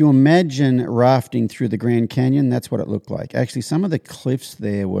if you imagine rafting through the Grand Canyon, that's what it looked like. Actually, some of the cliffs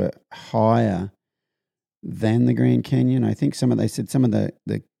there were higher than the Grand Canyon. I think they said some of the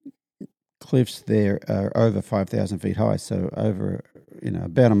cliffs there are over 5,000 feet high, so over,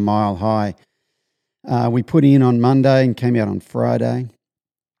 about a mile high. We put in on Monday and came out on Friday.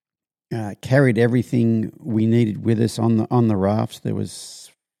 Carried everything we needed with us on the rafts. There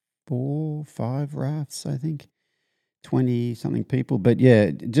was 4-5 rafts, I think, 20-something people. But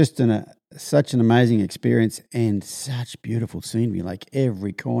yeah, just such an amazing experience and such beautiful scenery. Like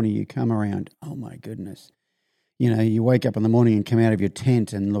every corner you come around, oh my goodness. You wake up in the morning and come out of your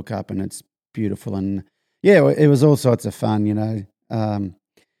tent and look up and it's beautiful. And yeah, it was all sorts of fun,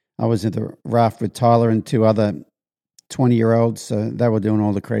 I was at the raft with Tyler and 2 other 20-year-olds, so they were doing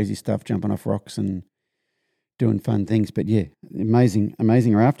all the crazy stuff, jumping off rocks and doing fun things. But yeah,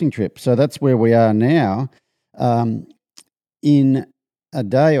 amazing rafting trip. So that's where we are now. In a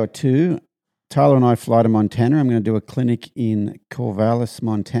day or two, Tyler and I fly to Montana. I'm going to do a clinic in Corvallis,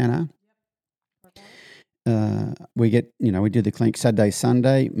 Montana. We do the clinic Saturday,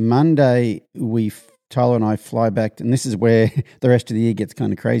 Sunday. Monday, Tyler and I fly back, and this is where the rest of the year gets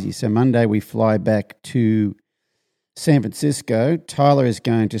kind of crazy. So Monday, we fly back to San Francisco. Tyler is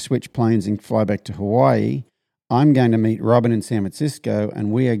going to switch planes and fly back to Hawaii. I'm going to meet Robin in San Francisco,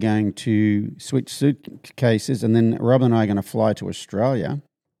 and we are going to switch suitcases, and then Robin and I are going to fly to Australia.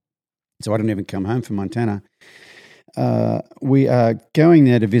 So I don't even come home from Montana We are going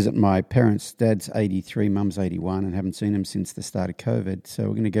there to visit my parents. Dad's 83, Mum's 81, and haven't seen them since the start of COVID. So we're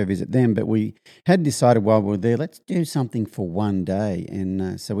going to go visit them. But we had decided while we were there, let's do something for one day.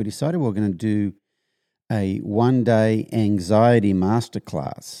 And so we decided we were going to do a one-day anxiety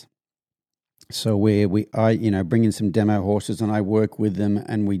masterclass. So where I bring in some demo horses and I work with them,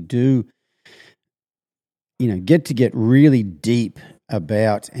 and we do, get really deep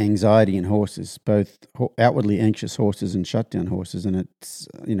about anxiety in horses, both outwardly anxious horses and shutdown horses. And it's,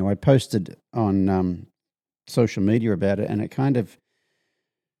 I posted on social media about it, and it kind of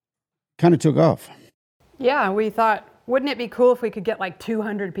took off. Yeah, we thought, wouldn't it be cool if we could get like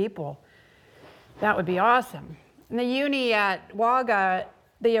 200 people? That would be awesome. And the uni at Wagga,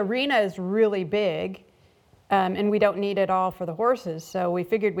 the arena is really big, and we don't need it all for the horses. So we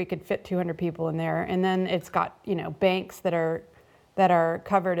figured we could fit 200 people in there. And then it's got, banks that are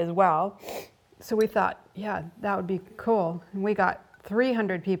covered as well. So we thought, yeah, that would be cool. And we got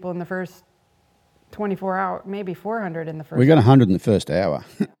 300 people in the first 24 hours, maybe 400 in the first. We got 100 in the first hour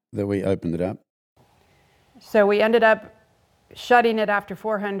that we opened it up. So we ended up shutting it after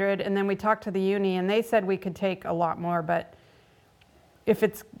 400, and then we talked to the uni, and they said we could take a lot more, but if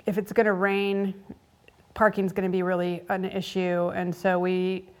it's going to rain, parking's going to be really an issue. And so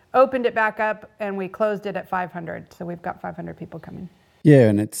we opened it back up and we closed it at 500. So we've got 500 people coming. Yeah,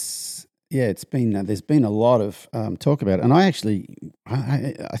 and it's been there's been a lot of talk about it, and I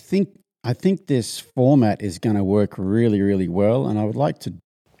think this format is going to work really, really well, and I would like to.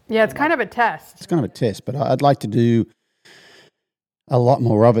 Yeah, it's kind of a test. It's kind of a test, but I'd like to do a lot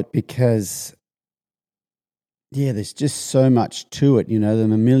more of it because, there's just so much to it. The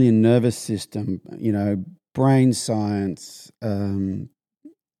mammalian nervous system, brain science.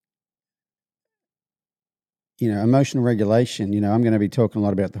 Emotional regulation. I'm going to be talking a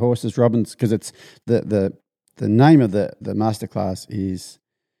lot about the horses, Robbins, because it's the name of the masterclass is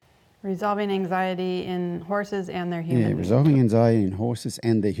Resolving Anxiety in Horses and Their Humans. Yeah, Resolving Anxiety in Horses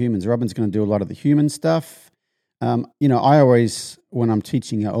and Their Humans. Robin's going to do a lot of the human stuff. I always, when I'm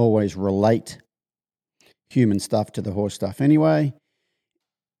teaching, I always relate human stuff to the horse stuff anyway.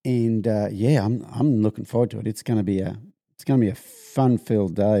 And I'm looking forward to it. It's going to be a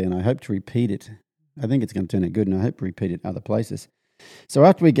fun-filled day, and I hope to repeat it. I think it's going to turn out good, and I hope to repeat it other places. So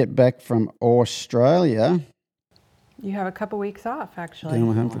after we get back from Australia... You have a couple weeks off, actually. Then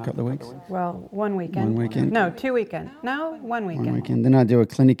we're home for a couple of weeks? Well, 1 weekend. 1 weekend? No, 2 weekends. No, 1 weekend. 1 weekend. Then I do a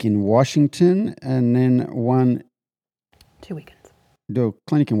clinic in Washington, and then 2 weekends. Do a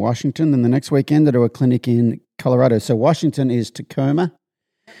clinic in Washington, then the next weekend I do a clinic in Colorado. So Washington is Tacoma.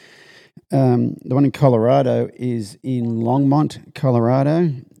 The one in Colorado is in Longmont, Colorado.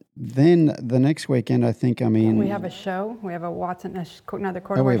 Then the next weekend, I think I'm in... We have a show. We have another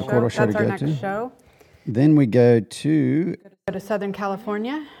quarter we have a quarter show That's to our go to. next show. Then we go to... Go to Southern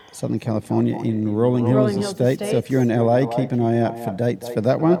California. Southern California in Rolling Hills Estate. So if you're in LA, keep an eye out for dates for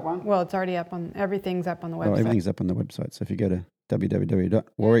that one. Well, it's already up on... Everything's up on the website. Oh, everything's up on the website. So if you go to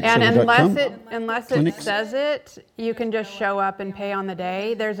www.warwickshiller.com. And unless it says it, you can just show up and pay on the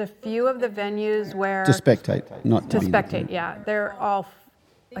day. There's a few of the venues where... To spectate, not to be spectate, yeah.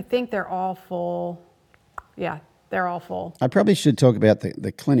 I think they're all full. Yeah, they're all full. I probably should talk about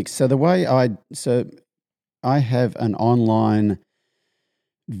the clinics. So I have an online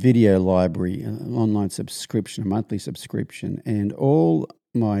video library, an online subscription, a monthly subscription, and all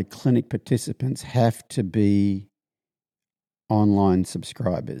my clinic participants have to be online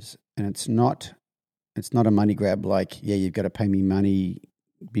subscribers. And it's not a money grab like, you've got to pay me money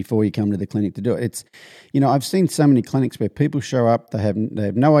before you come to the clinic to do it. It's, I've seen so many clinics where people show up, they have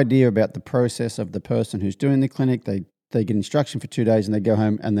no idea about the process of the person who's doing the clinic. They get instruction for 2 days and they go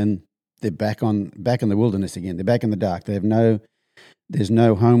home, and then they're back in the wilderness again. They're back in the dark. There's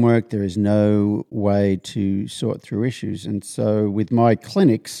no homework. There is no way to sort through issues. And so with my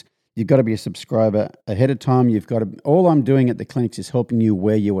clinics, you've got to be a subscriber ahead of time. All I'm doing at the clinics is helping you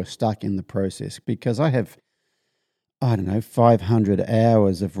where you are stuck in the process, because I have 500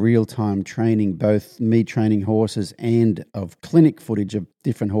 hours of real-time training, both me training horses and of clinic footage of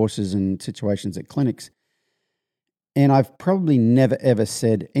different horses and situations at clinics. And I've probably never, ever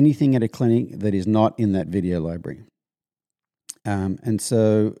said anything at a clinic that is not in that video library. And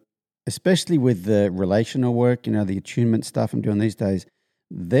so, especially with the relational work, the attunement stuff I'm doing these days,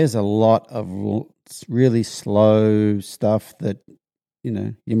 there's a lot of really slow stuff that,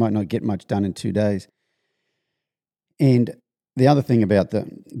 you might not get much done in 2 days. And the other thing about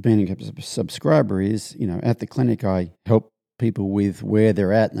being a subscriber is, at the clinic, I help people with where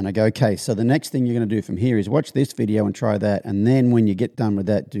they're at. And then I go, okay, so the next thing you're going to do from here is watch this video and try that. And then when you get done with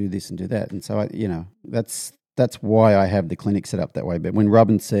that, do this and do that. And so, that's that's why I have the clinic set up that way. But when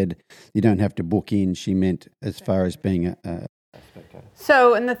Robin said you don't have to book in, she meant as far as being a spectator.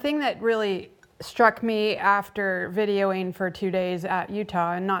 So, and the thing that really struck me after videoing for 2 days at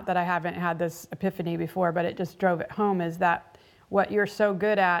Utah, and not that I haven't had this epiphany before, but it just drove it home, is that what you're so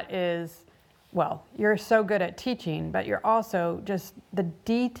good at is, well, you're so good at teaching, but you're also just the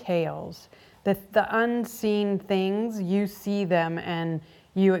details, the unseen things, you see them and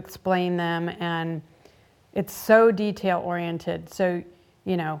you explain them, and it's so detail oriented. So,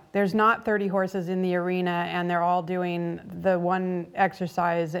 you know, there's not 30 horses in the arena and they're all doing the one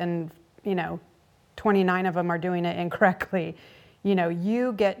exercise and, you know, 29 of them are doing it incorrectly. You know,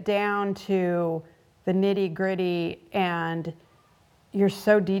 you get down to the nitty gritty and you're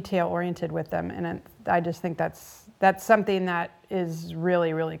so detail oriented with them. And I just think that's something that is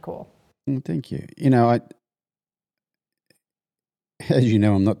really, really cool. Thank you. You know, as you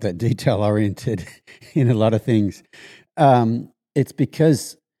know, I'm not that detail oriented in a lot of things. It's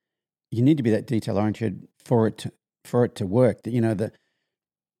because you need to be that detail oriented for it to work. You know,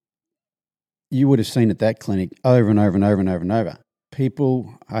 you would have seen at that clinic over and over and over and over and over.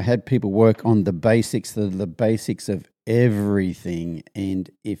 I had people work on the basics of everything, and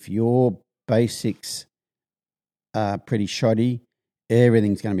if your basics are pretty shoddy,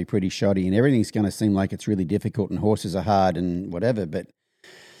 everything's going to be pretty shoddy, and everything's going to seem like it's really difficult, and horses are hard and whatever. But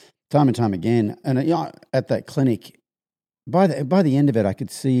time and time again, and you know, at that clinic, by the end of it, I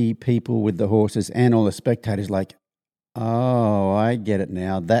could see people with the horses and all the spectators like, oh, I get it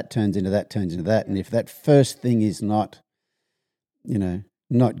now. That turns into that, and if that first thing is not, you know,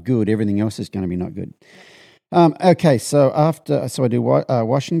 not good, everything else is going to be not good. Okay, so I do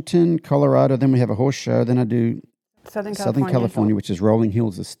Washington, Colorado, then we have a horse show, then I do Southern California, which is Rolling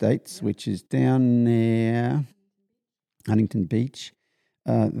Hills Estates, which is down near Huntington Beach.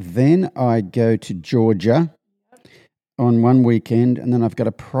 Then I go to Georgia on one weekend, and then I've got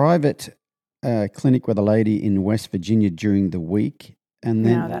a private clinic with a lady in West Virginia during the week. And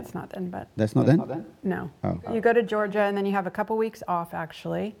then, no, that's not then. But that's not then? No. Oh. You go to Georgia, and then you have a couple weeks off,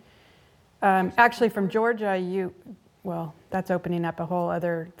 actually. Actually, from Georgia, that's opening up a whole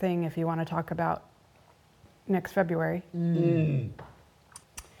other thing if you want to talk about next February.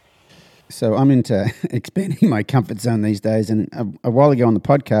 So I'm into expanding my comfort zone these days. And a while ago on the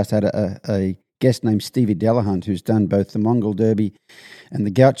podcast, I had a guest named Stevie Delahunt, who's done both the Mongol Derby and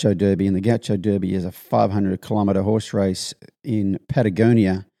the Gaucho Derby. And the Gaucho Derby is a 500-kilometer horse race in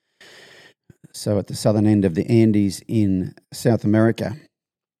Patagonia, so at the southern end of the Andes in South America.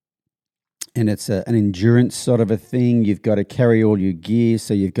 And it's an endurance sort of a thing. You've got to carry all your gear,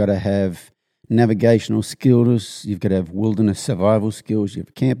 so you've got to have navigational skills, you've got to have wilderness survival skills, you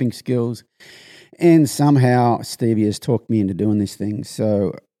have camping skills. And somehow Stevie has talked me into doing this thing.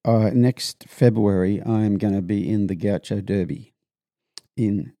 So next February, I'm going to be in the Gaucho Derby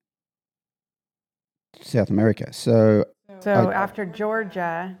in South America. So after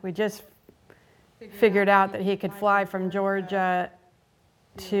Georgia, we just figured out that he could fly from Georgia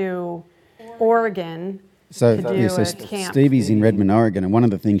to Oregon to do a camp. Stevie's in Redmond, Oregon, and one of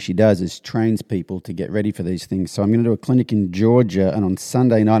the things she does is trains people to get ready for these things. So I'm going to do a clinic in Georgia, and on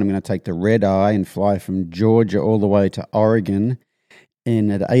Sunday night I'm going to take the red eye and fly from Georgia all the way to Oregon.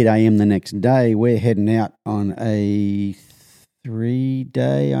 And at 8 a.m. the next day, we're heading out on a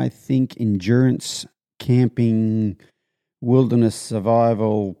 3-day, I think, endurance camping, wilderness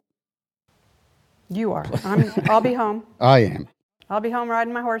survival. You are. I'll be home. I am. I'll be home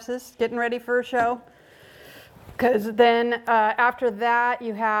riding my horses, getting ready for a show. Because then after that,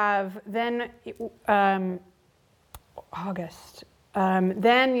 you have August.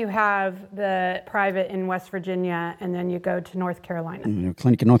 Then you have the private in West Virginia, and then you go to North Carolina.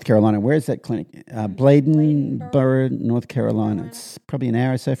 Clinic in North Carolina. Where is that clinic? Bladenboro, North Carolina. It's probably an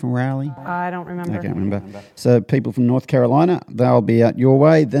hour or so from Raleigh. I don't remember. I can't remember. So people from North Carolina, they'll be out your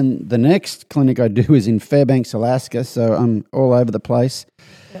way. Then the next clinic I do is in Fairbanks, Alaska. So I'm all over the place.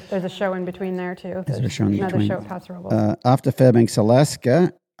 There's a show in between there, too. There's a show in another between. show at Paso Robles. After Fairbanks,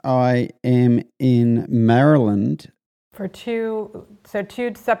 Alaska, I am in Maryland. For two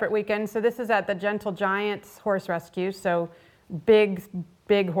separate weekends. So this is at the Gentle Giants Horse Rescue. So big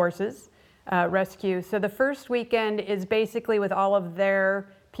horses rescue. So the first weekend is basically with all of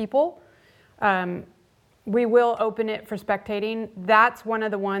their people. We will open it for spectating. That's one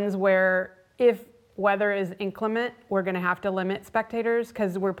of the ones where if weather is inclement, we're going to have to limit spectators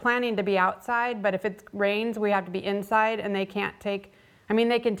because we're planning to be outside. But if it rains, we have to be inside, and they can't take.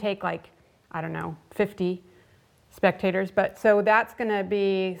 They can take 50 spectators, but so that's going to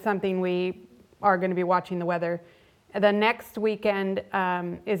be something we are going to be watching the weather. The next weekend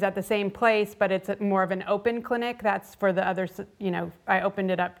is at the same place, but it's more of an open clinic. That's for the others, I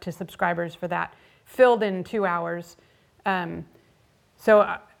opened it up to subscribers for that, filled in 2 hours.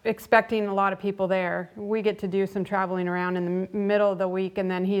 So expecting a lot of people there. We get to do some traveling around in the middle of the week,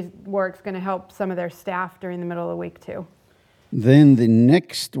 and then Warwick's going to help some of their staff during the middle of the week too. Then the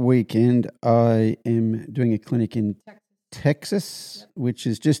next weekend, I am doing a clinic in Texas, which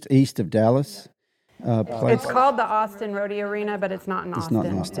is just east of Dallas. It's called the Austin Rodeo Arena, but it's not in Austin. Not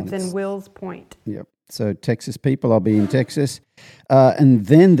in Austin. It's in Wills Point. Yep. So Texas people, I'll be in Texas. And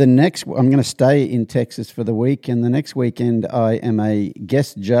then I'm going to stay in Texas for the week. And the next weekend, I am a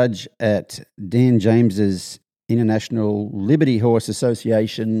guest judge at Dan James's International Liberty Horse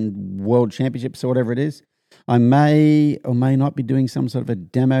Association World Championships or whatever it is. I may or may not be doing some sort of a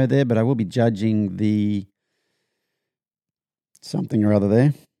demo there, but I will be judging the something or other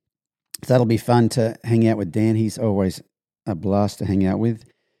there. So that'll be fun to hang out with Dan. He's always a blast to hang out with.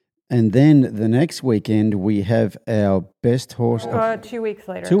 And then the next weekend, we have our best horse. 2 weeks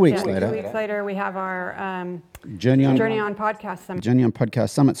later. 2 weeks later. 2 weeks later, we have our Journey on Podcast Summit. Journey on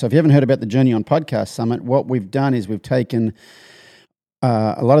Podcast Summit. So if you haven't heard about the Journey on Podcast Summit, what we've done is we've taken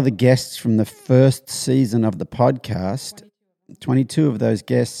a lot of the guests from the first season of the podcast, 22 of those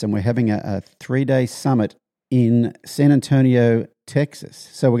guests, and we're having a 3-day summit in San Antonio, Texas.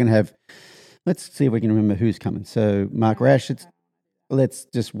 So we're going to have, let's see if we can remember who's coming. So Mark Rashett's, let's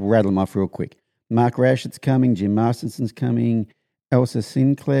just rattle them off real quick. Mark Rashett's coming, Jim Masterson's coming, Elsa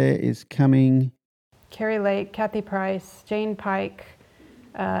Sinclair is coming. Carrie Lake, Kathy Price, Jane Pike,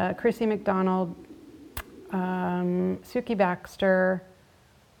 Chrissy McDonald, Suki Baxter,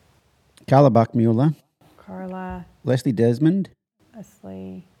 Carla Buckmuller, Leslie Desmond,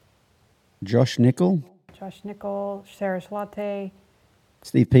 Josh Nickel, Sarah Schlate,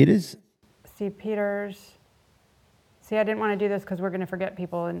 Steve Peters. See, I didn't want to do this because we're going to forget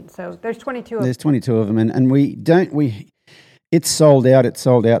people, and so there's 22 of them. There's 22 of them, and it's sold out. It's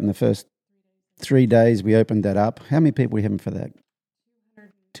sold out in the first 3 days we opened that up. How many people are we having for that?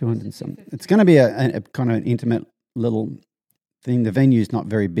 200 and something. It's going to be a kind of intimate little thing. The venue's not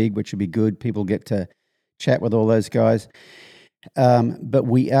very big, which would be good. People get to chat with all those guys. But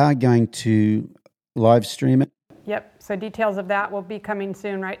we are going to live stream it. Yep. So details of that will be coming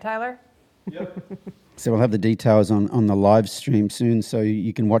soon, right, Tyler? Yep. So we'll have the details on the live stream soon, so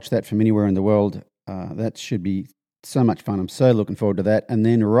you can watch that from anywhere in the world. That should be so much fun. I'm so looking forward to that. And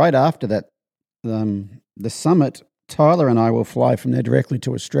then right after that, the summit, Tyler and I will fly from there directly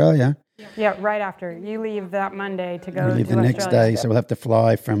to Australia. Yeah, right after. You leave that Monday to go to leave the Australia. next day, so we'll have to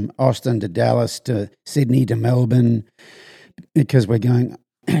fly from Austin to Dallas to Sydney to Melbourne because we're going...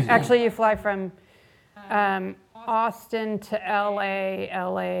 Actually, you fly from Austin to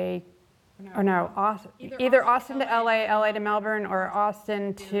LA, either Austin to LA to Melbourne, or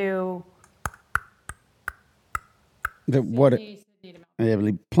Austin to...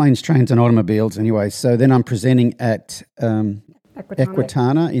 Planes, trains, and automobiles. Anyway, so then I'm presenting at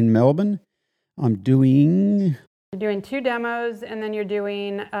Equitana in Melbourne. You're doing 2 demos, and then you're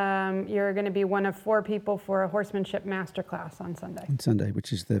going to be one of 4 people for a horsemanship masterclass on Sunday. On Sunday,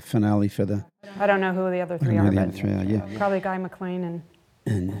 which is the finale for the... I don't know who the other 3 are. Yeah. Probably Guy McLean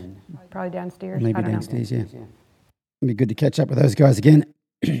and probably Dan Steers. Maybe Dan Steers, yeah. It'd be good to catch up with those guys again.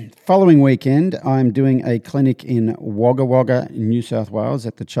 Following weekend, I'm doing a clinic in Wagga Wagga, New South Wales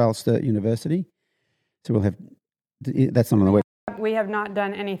at the Charles Sturt University. So we'll have... That's not on the web. We have not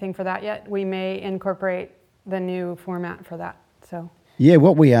done anything for that yet. We may incorporate the new format for that. So yeah,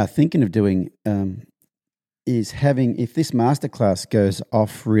 what we are thinking of doing is having, if this masterclass goes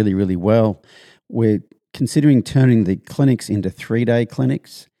off really, really well, we're considering turning the clinics into 3-day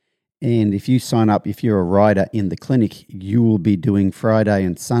clinics. And if you sign up, if you're a rider in the clinic, you will be doing Friday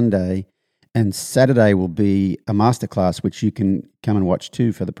and Sunday, and Saturday will be a masterclass, which you can come and watch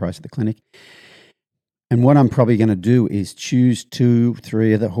too for the price of the clinic. And what I'm probably going to do is choose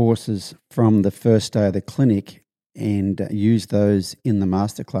 2-3 of the horses from the first day of the clinic and use those in the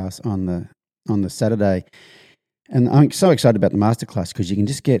masterclass on the Saturday. And I'm so excited about the masterclass because you can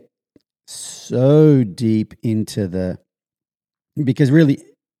just get so deep into because really,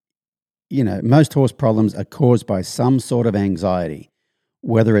 most horse problems are caused by some sort of anxiety,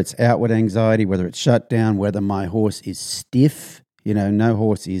 whether it's outward anxiety, whether it's shut down, whether my horse is stiff. No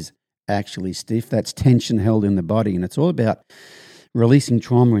horse is actually stiff. That's tension held in the body, and it's all about releasing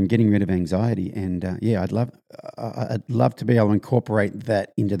trauma and getting rid of anxiety. And I'd love to be able to incorporate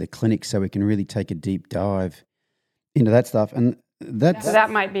that into the clinic so we can really take a deep dive into that stuff. And that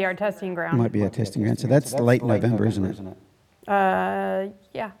might be our testing ground. Might be our testing ground. So that's late November, isn't it?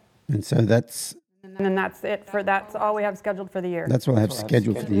 Yeah. And so that's And then that's all we have scheduled for the year. That's what I have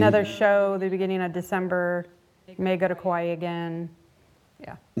scheduled for the year. Another show the beginning of December. May go to Kauai again.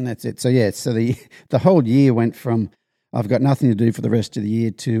 Yeah. And that's it. So the whole year went from I've got nothing to do for the rest of the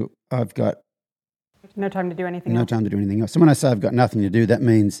year to I've got no time to do anything else. So when I say I've got nothing to do, that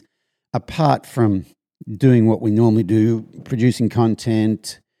means apart from doing what we normally do, producing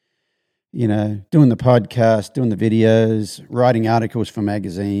content, doing the podcast, doing the videos, writing articles for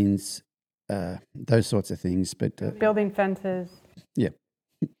magazines, those sorts of things. But building fences. Yeah.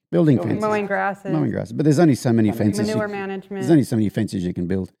 Building fences. Mowing grasses. But there's only so many fences. Manure management. There's only so many fences you can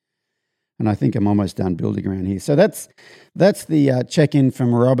build. And I think I'm almost done building around here. So that's the check-in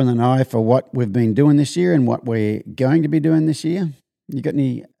from Robin and I for what we've been doing this year and what we're going to be doing this year. You got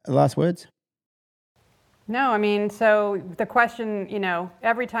any last words? No, I mean, so the question,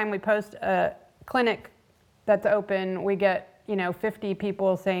 every time we post a clinic that's open, we get, 50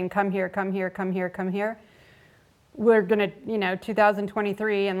 people saying, come here, come here, come here, come here. We're going to,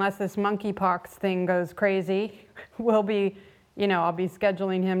 2023, unless this monkeypox thing goes crazy, we'll be, I'll be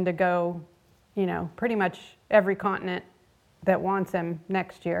scheduling him to go, pretty much every continent that wants him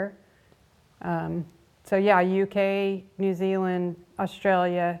next year. So yeah, UK, New Zealand,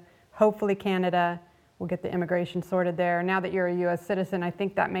 Australia, hopefully Canada. We'll get the immigration sorted there. Now that you're a U.S. citizen, I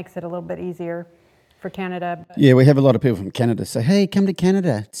think that makes it a little bit easier for Canada. Yeah, we have a lot of people from Canada say, hey, come to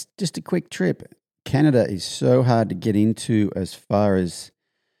Canada. It's just a quick trip. Canada is so hard to get into as far as...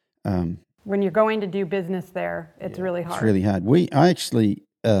 when you're going to do business there, it's really hard. It's really hard. I actually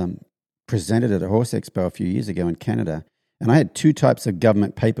presented at a horse expo a few years ago in Canada, and I had two types of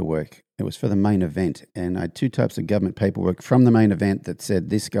government paperwork. It was for the main event, and I had two types of government paperwork from the main event that said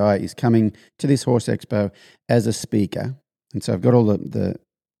this guy is coming to this horse expo as a speaker. And so I've got all the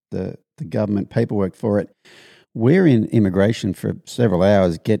government paperwork for it. We're in immigration for several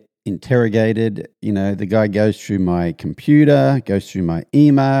hours, get interrogated. The guy goes through my computer, goes through my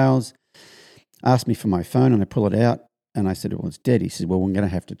emails, asked me for my phone, and I pull it out, and I said, well, it's dead. He said, well, we're going to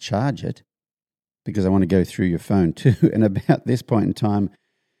have to charge it because I want to go through your phone too. And about this point in time,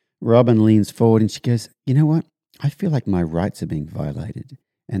 Robin leans forward and she goes, you know what? I feel like my rights are being violated.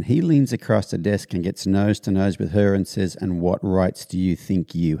 And he leans across the desk and gets nose to nose with her and says, and what rights do you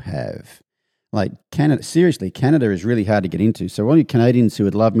think you have? Like Canada, seriously, Canada is really hard to get into. So all you Canadians who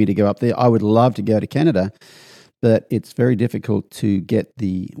would love me to go up there, I would love to go to Canada, but it's very difficult to get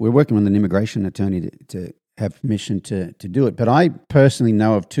we're working with an immigration attorney to have permission to do it. But I personally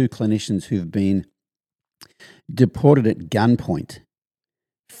know of two clinicians who've been deported at gunpoint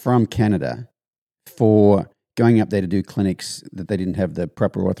from Canada for going up there to do clinics that they didn't have the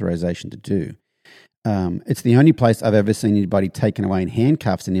proper authorization to do. It's the only place I've ever seen anybody taken away in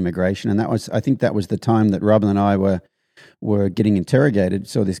handcuffs in immigration, and I think that was the time that Robin and I were getting interrogated.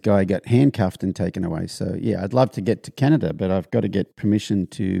 So this guy got handcuffed and taken away. So yeah, I'd love to get to Canada, but I've got to get permission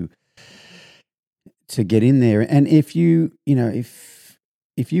to get in there. And if you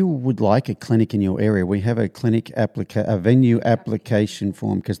would like a clinic in your area, we have a venue application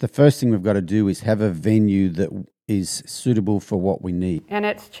form, because the first thing we've got to do is have a venue that is suitable for what we need. And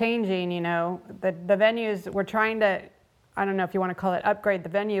it's changing, the venues, we're trying to, I don't know if you want to call it upgrade the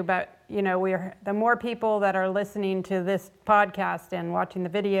venue, but the more people that are listening to this podcast and watching the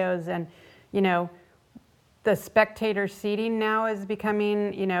videos, and the spectator seating now is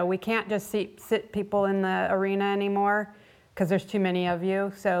becoming, we can't just sit people in the arena anymore because there's too many of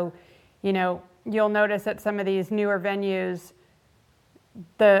you. So, you'll notice at some of these newer venues,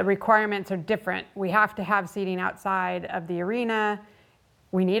 the requirements are different. We have to have seating outside of the arena.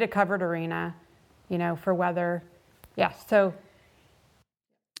 We need a covered arena, for weather. Yeah, so.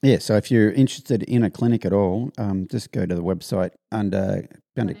 Yeah, so if you're interested in a clinic at all, just go to the website under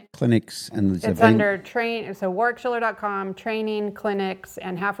clinics, and there's it's under train. So warwickschiller.com, training, clinics,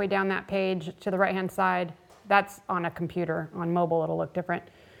 and halfway down that page to the right-hand side, that's on a computer. On mobile, it'll look different.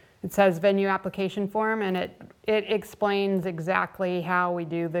 It says venue application form, and it explains exactly how we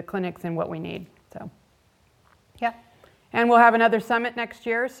do the clinics and what we need. So, yeah. And we'll have another summit next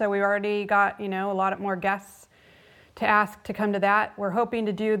year, so we already got, a lot more guests to ask to come to that. We're hoping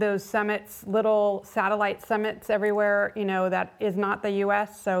to do those summits, little satellite summits everywhere, that is not the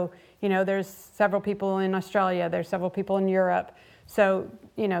U.S. So, there's several people in Australia, there's several people in Europe. So,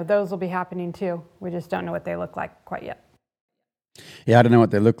 those will be happening too. We just don't know what they look like quite yet. Yeah, I don't know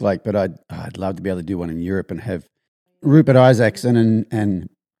what they look like, but I'd love to be able to do one in Europe and have Rupert Isaacson and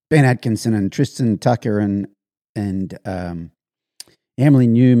Ben Atkinson and Tristan Tucker and Emily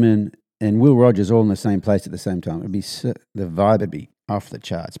Newman and Will Rogers all in the same place at the same time. It'd be the vibe would be off the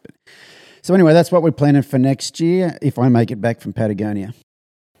charts. But so anyway, that's what we're planning for next year if I make it back from Patagonia.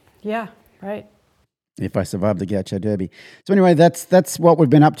 Yeah, right. if I survive the Gaucho Derby. So anyway, that's what we've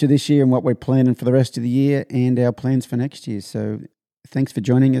been up to this year and what we're planning for the rest of the year and our plans for next year. So thanks for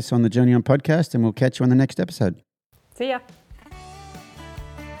joining us on the Journey On podcast, and we'll catch you on the next episode. See ya.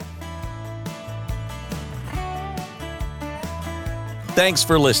 Thanks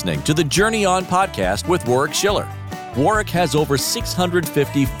for listening to the Journey On podcast with Warwick Schiller. Warwick has over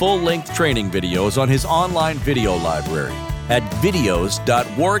 650 full-length training videos on his online video library at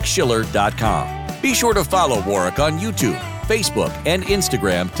videos.warwickschiller.com. Be sure to follow Warwick on YouTube, Facebook, and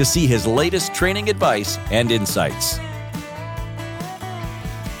Instagram to see his latest training advice and insights.